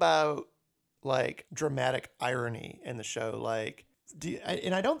y'all feel about like dramatic irony in the show? Like,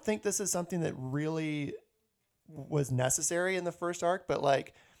 and I don't think this is something that really was necessary in the first arc, but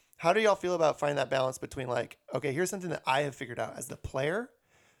like, how do y'all feel about finding that balance between like, okay, here's something that I have figured out as the player,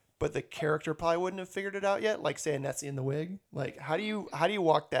 but the character probably wouldn't have figured it out yet, like say a Nessie in the wig. Like, how do you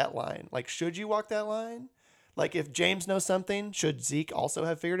walk that line? Like, should you walk that line? Like, if James knows something, should Zeke also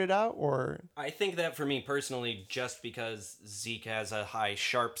have figured it out? Or I think that for me personally, just because Zeke has a high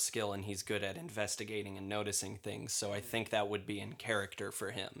sharp skill and he's good at investigating and noticing things, so I think that would be in character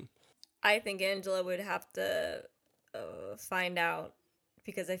for him. I think Angela would have to find out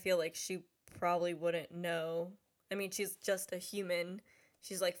because I feel like she probably wouldn't know. I mean, she's just a human.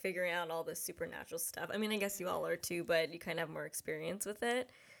 She's like figuring out all this supernatural stuff. I mean, I guess you all are too, but you kind of have more experience with it.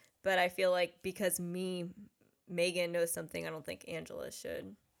 But I feel like because Megan knows something, I don't think Angela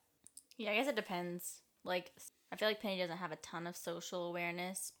should. Yeah, I guess it depends. Like, I feel like Penny doesn't have a ton of social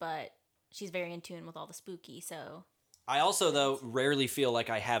awareness, but she's very in tune with all the spooky, so... I also, though, rarely feel like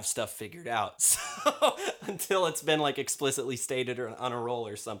I have stuff figured out, so until it's been, like, explicitly stated or on a roll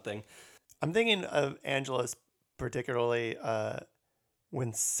or something. I'm thinking of Angela's particularly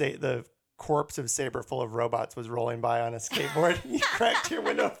when the corpse of Saber full of robots was rolling by on a skateboard. You cracked your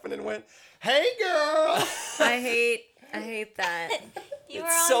window open and went, "Hey, girl!" I hate that. You were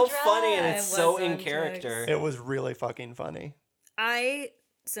It's on so drugs. funny and I it's so was in on character. It was really fucking funny.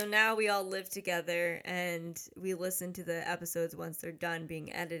 So now we all live together and we listen to the episodes once they're done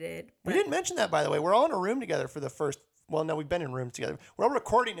being edited. We didn't mention that, by the way. We're all in a room together for the first... Well, no, we've been in rooms together. We're all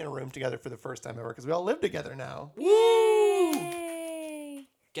recording in a room together for the first time ever because we all live together now. Yay!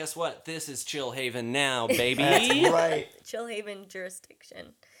 Guess what? This is Chill Haven now, baby. That's right. Chillhaven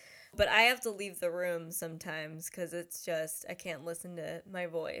jurisdiction. But I have to leave the room sometimes because it's just, I can't listen to my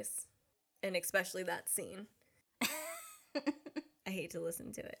voice. And especially that scene. I hate to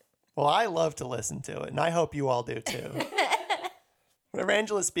listen to it. Well, I love to listen to it, and I hope you all do too. Whenever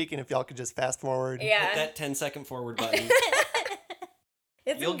Angela's speaking, if y'all could just fast forward. Hit Yeah. that 10-second forward button.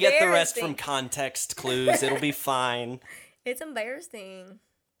 It's You'll get the rest from embarrassing. context clues. It'll be fine. It's embarrassing.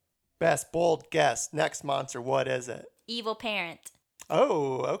 Best bold guess. Next monster, what is it? Evil parent.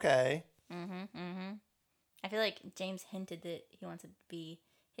 Oh, okay. I feel like James hinted that he wants it to be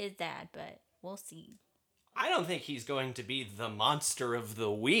his dad, but we'll see. I don't think he's going to be the monster of the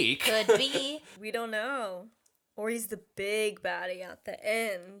week. Could be. We don't know. Or he's the big baddie at the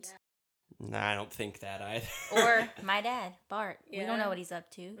end. Nah, I don't think that either. Or my dad, Bart. We Yeah. don't know what he's up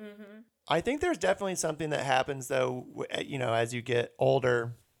to. I think there's definitely something that happens, though, as you get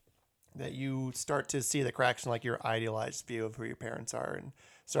older, that you start to see the cracks in, like, your idealized view of who your parents are and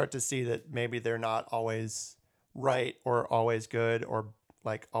start to see that maybe they're not always right or always good or,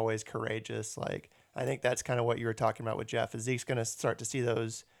 like, always courageous. Like, I think that's kind of what you were talking about with Jeff, is Zeke's going to start to see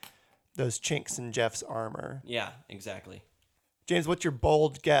those chinks in Jeff's armor. Yeah, exactly. James, what's your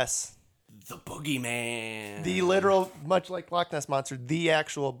bold guess? The Boogeyman. The literal, much like Loch Ness Monster, the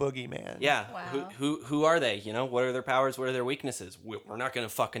actual boogeyman. Yeah. Wow. Who are they? You know, what are their powers? What are their weaknesses? We're not going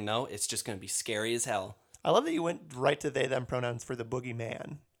to fucking know. It's just going to be scary as hell. I love that you went right to they, them pronouns for the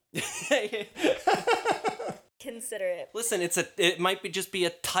boogeyman. Consider it. Listen, it might just be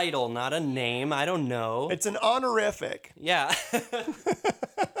a title, not a name. I don't know. It's an honorific. Yeah.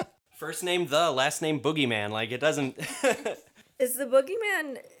 First name the, last name Boogeyman. Like, it doesn't... Is the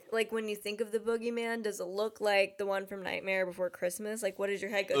boogeyman, like, when you think of the boogeyman, does it look like the one from Nightmare Before Christmas? Like, what does your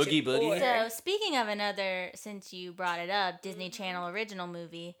head go Oogie to? Boogie? Or- So, speaking of another, since you brought it up, Disney Channel original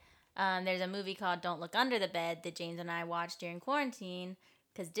movie, there's a movie called Don't Look Under the Bed that James and I watched during quarantine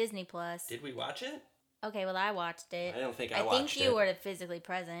because Disney Plus. Did we watch it? Okay, well, I watched it. I don't think I think watched you it. were physically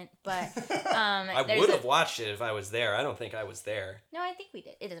present, but I there's would a- have watched it if I was there. I don't think I was there. No, I think we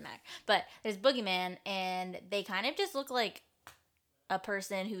did. It doesn't matter. But there's Boogeyman, and they kind of just look like a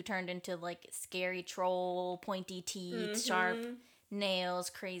person who turned into, like, scary troll, pointy teeth, sharp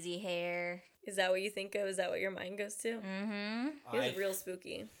nails, crazy hair. Is that what you think of? Is that what your mind goes to? Mm-hmm. He was real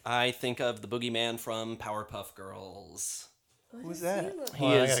spooky. I think of the Boogeyman from Powerpuff Girls. Who's that? He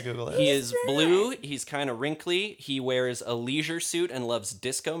Hold on, I is gotta Google it. he is blue. He's kind of wrinkly. He wears a leisure suit and loves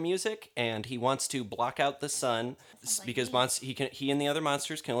disco music. And he wants to block out the sun because he and the other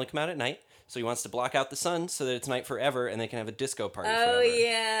monsters can only come out at night. So he wants to block out the sun so that it's night forever and they can have a disco party Oh, forever.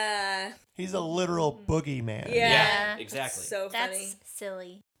 yeah. He's a literal boogeyman. Yeah. Yeah, exactly. So funny. That's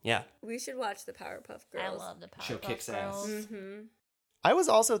silly. Yeah. We should watch the Powerpuff Girls. I love the Powerpuff Show kicks ass. Girls. I was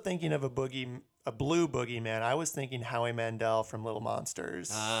also thinking of a blue boogeyman. I was thinking Howie Mandel from Little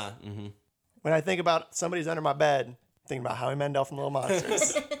Monsters. When I think about somebody's under my bed, I'm thinking about Howie Mandel from Little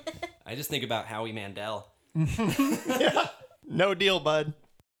Monsters. I just think about Howie Mandel. Yeah. No deal, bud.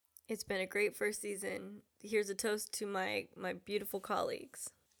 It's been a great first season. Here's a toast to my beautiful colleagues.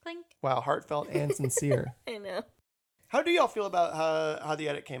 Clink. Wow, heartfelt and sincere. I know. How do y'all feel about how the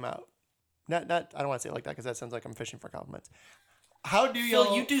edit came out? Not. I don't want to say it like that because that sounds like I'm fishing for compliments. How do y'all?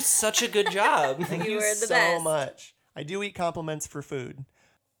 Phil, you do such a good job. Thank You you were the so best. much. I do eat compliments for food.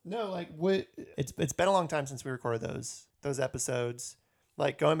 No, like what? It's been a long time since we recorded those episodes.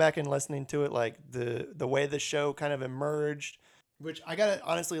 Like going back and listening to it, like the way the show kind of emerged, which I gotta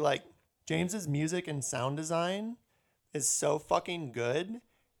honestly like. James's music and sound design is so fucking good.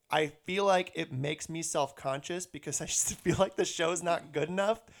 I feel like it makes me self-conscious because I just feel like the show's not good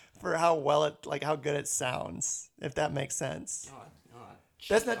enough for how good it sounds, if that makes sense.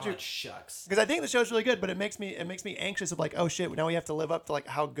 That's not true. Shucks. Because I think the show's really good, but it makes me anxious of like, oh shit, now we have to live up to like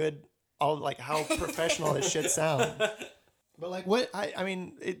how professional this shit sounds. But like what I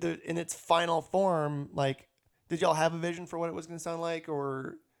mean, in its final form, like, did y'all have a vision for what it was going to sound like,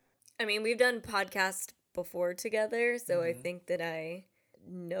 or? I mean, we've done podcasts before together, so I think that I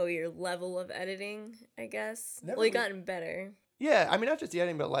know your level of editing, I guess. You've gotten better. Yeah, I mean, not just the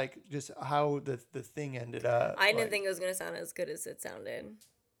editing, but like just how the thing ended up. I didn't think it was going to sound as good as it sounded.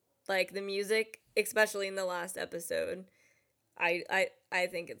 Like the music, especially in the last episode, I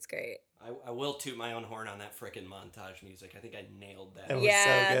think it's great. I will toot my own horn on that frickin' montage music. I think I nailed that. It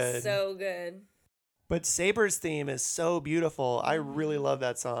was so good. But Saber's theme is so beautiful. I really love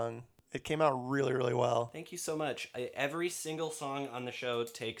that song. It came out really, really well. Thank you so much. Every single song on the show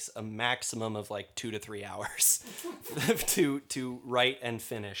takes a maximum of like 2 to 3 hours to write and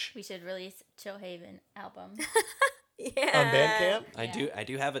finish. We should release Chill Haven album. Yeah. On Bandcamp? I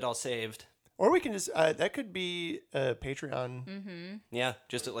do have it all saved. Or we can just, that could be a Patreon. Mm-hmm. Yeah,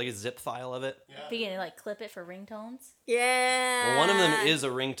 just like a zip file of it. We can like clip it for ringtones. Yeah. Well, one of them is a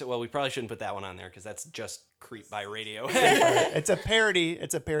ringtone. Well, we probably shouldn't put that one on there because that's just Creep by Radio. It's a parody.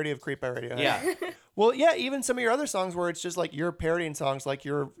 It's a parody of Creep by Radiohead. Yeah. Well, yeah, even some of your other songs where it's just like you're parodying songs, like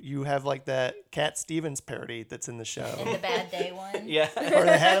you have like that Cat Stevens parody that's in the show. And the Bad Day one. Yeah. Or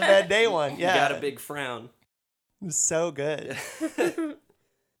the Had a Bad Day one. Yeah. You got a big frown. It was so good.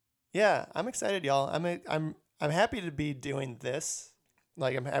 Yeah, I'm excited, y'all. I'm happy to be doing this.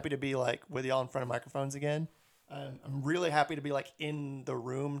 Like, I'm happy to be like with y'all in front of microphones again. I'm really happy to be like in the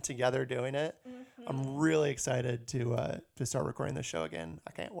room together doing it. Mm-hmm. I'm really excited to start recording the show again.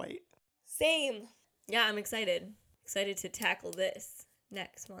 I can't wait. Same. Yeah, I'm excited. Excited to tackle this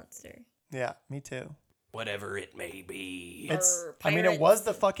next monster. Yeah, me too. Whatever it may be. It was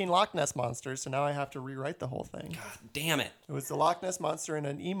the fucking Loch Ness Monster, so now I have to rewrite the whole thing. God damn it. It was the Loch Ness Monster in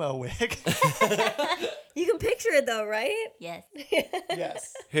an emo wig. You can picture it though, right? Yes.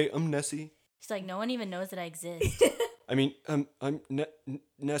 Yes. Hey, I'm Nessie. She's like, no one even knows that I exist. I mean, I'm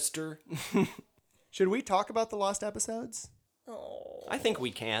Nestor. Should we talk about the lost episodes? Oh. I think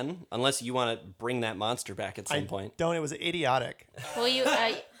we can, unless you want to bring that monster back at some point. Don't. It was idiotic. Well,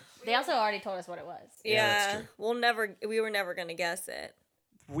 they also already told us what it was. Yeah, that's true. We were never gonna guess it.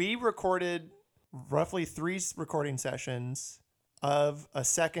 We recorded roughly 3 recording sessions of a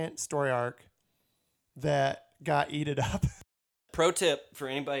second story arc that got eaten up. Pro tip for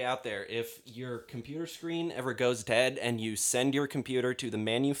anybody out there, if your computer screen ever goes dead and you send your computer to the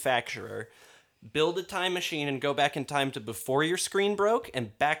manufacturer, build a time machine and go back in time to before your screen broke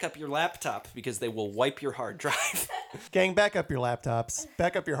and back up your laptop because they will wipe your hard drive. Gang, back up your laptops.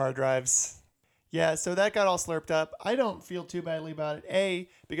 Back up your hard drives. Yeah, so that got all slurped up. I don't feel too badly about it. A,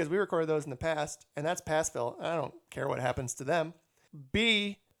 because we recorded those in the past, and that's Passville. I don't care what happens to them.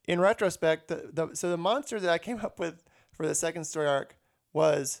 B, in retrospect, so the monster that I came up with for the second story arc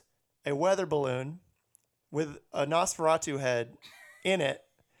was a weather balloon with a Nosferatu head in it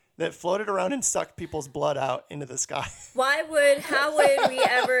that floated around and sucked people's blood out into the sky. How would we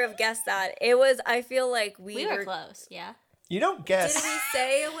ever have guessed that? I feel like We were close, yeah. You don't guess. Did we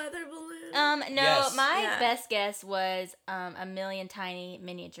say a weather balloon? No, Yes. my best guess was a million tiny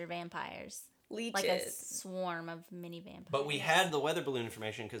miniature vampires. Leeches. Like a swarm of mini vampires. But we had the weather balloon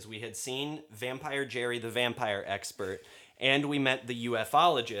information because we had seen Vampire Jerry, the vampire expert, and we met the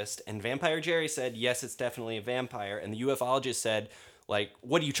ufologist, and Vampire Jerry said, yes, it's definitely a vampire, and the ufologist said, like,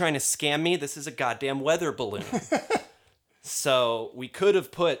 what, are you trying to scam me? This is a goddamn weather balloon. So we could have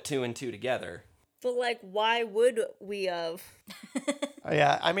put 2 and 2 together. But, like, why would we have?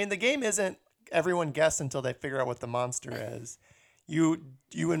 Yeah, I mean, the game isn't everyone guess until they figure out what the monster is. You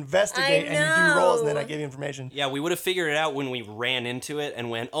investigate and you do rolls, and then I give you information. Yeah, we would have figured it out when we ran into it and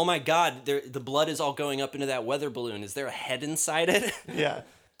went, oh my god, the blood is all going up into that weather balloon. Is there a head inside it? Yeah.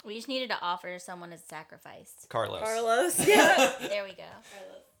 We just needed to offer someone as sacrifice. Carlos. Yeah. There we go.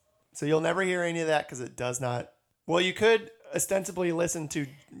 So you'll never hear any of that because it does not. Well, you could ostensibly listen to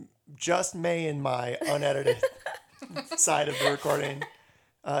just May and my unedited side of the recording.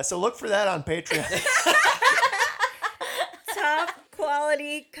 So look for that on Patreon. Top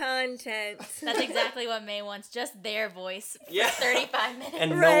quality content. That's exactly what May wants. Just their voice for Yeah. 35 minutes.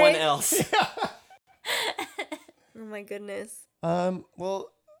 And no Right. one else. Oh my goodness.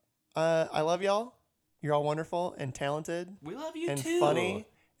 Well, I love y'all. You're all wonderful and talented We love you and too. funny.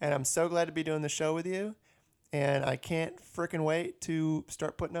 And I'm so glad to be doing the show with you. And I can't freaking wait to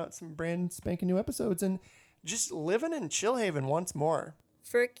start putting out some brand spanking new episodes and just living in Chillhaven once more.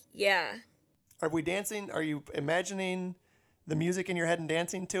 Frick, yeah. Are we dancing? Are you imagining the music in your head and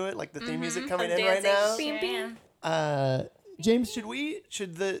dancing to it? Like the theme music coming I'm in right dancing. now? Beam, beam. James,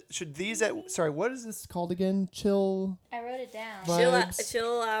 should these sorry, what is this called again? Chill I wrote it down. vibes?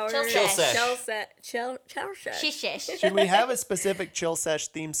 Chill hours. Chill sesh. Chill sesh. Shishish. Should we have a specific chill sesh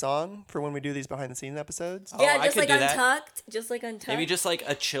theme song for when we do these behind the scenes episodes? Oh, Yeah, I just could like do that. Untucked. Just like Untucked. Maybe just like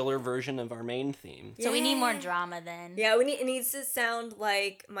a chiller version of our main theme. So we need more drama then. Yeah, it needs to sound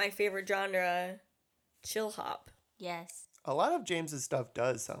like my favorite genre, chill hop. Yes. A lot of James's stuff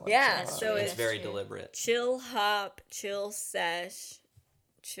does sound like Yeah, chill so hop. It's it's very true. deliberate. chill hop, chill sesh,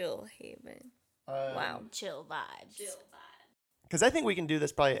 chill haven. Wow. Chill vibes. Because I think we can do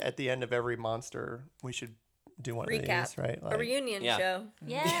this probably at the end of every monster. We should do one Recap. of these, right? A reunion Yeah. show.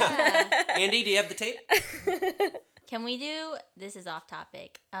 Yeah. Andy, do you have the tape? Can we do, this is off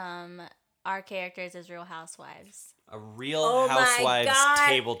topic, our characters as Real Housewives? A real Oh my Housewives God.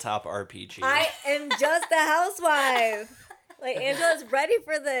 tabletop RPG. I am just a housewife. Like, Angela's ready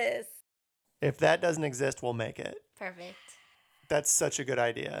for this. If that doesn't exist, we'll make it. Perfect. That's such a good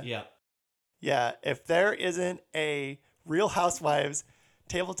idea. Yeah. Yeah, if there isn't a Real Housewives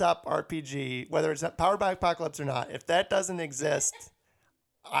tabletop RPG, whether it's powered by Apocalypse or not, if that doesn't exist,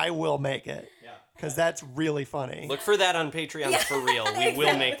 I will make it. Yeah. Because that's really funny. Look for that on Patreon for real. We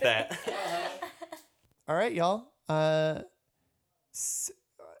will make that. All right, y'all. I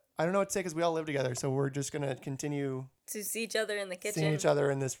don't know what to say because we all live together, so we're just gonna continue To see each other in the kitchen. seeing each other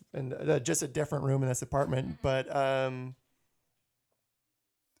in this, just a different room in this apartment. But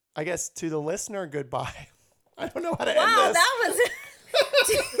I guess to the listener, goodbye. I don't know how to end Wow, this. that was.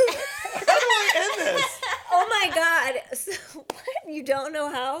 How do I end this? Oh my God. So, what? You don't know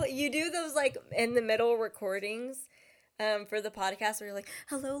how? You do those like in the middle recordings for the podcast where you're like,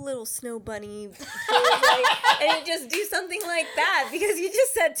 hello, little snow bunny. And you just do something like that because you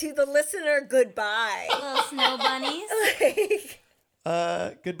just said to the listener, goodbye. Little snow bunnies.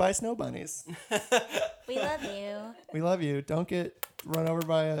 Like, Goodbye, snow bunnies. We love you. We love you. Don't get run over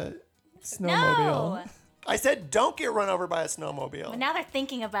by a snowmobile. No. I said don't get run over by a snowmobile. But now they're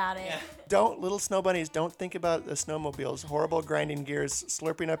thinking about it. Don't, little snow bunnies, don't think about the snowmobiles. Horrible grinding gears,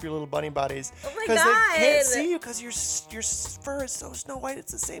 slurping up your little bunny bodies. Oh my Because they can't God. see you because your fur is so snow white.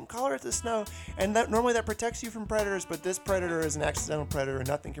 It's the same color as the snow. And that normally that protects you from predators, but this predator is an accidental predator and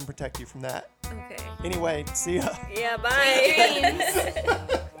nothing can protect you from that. okay. Anyway, see ya. Yeah, bye.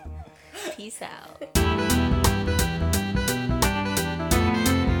 Dreams. Peace out.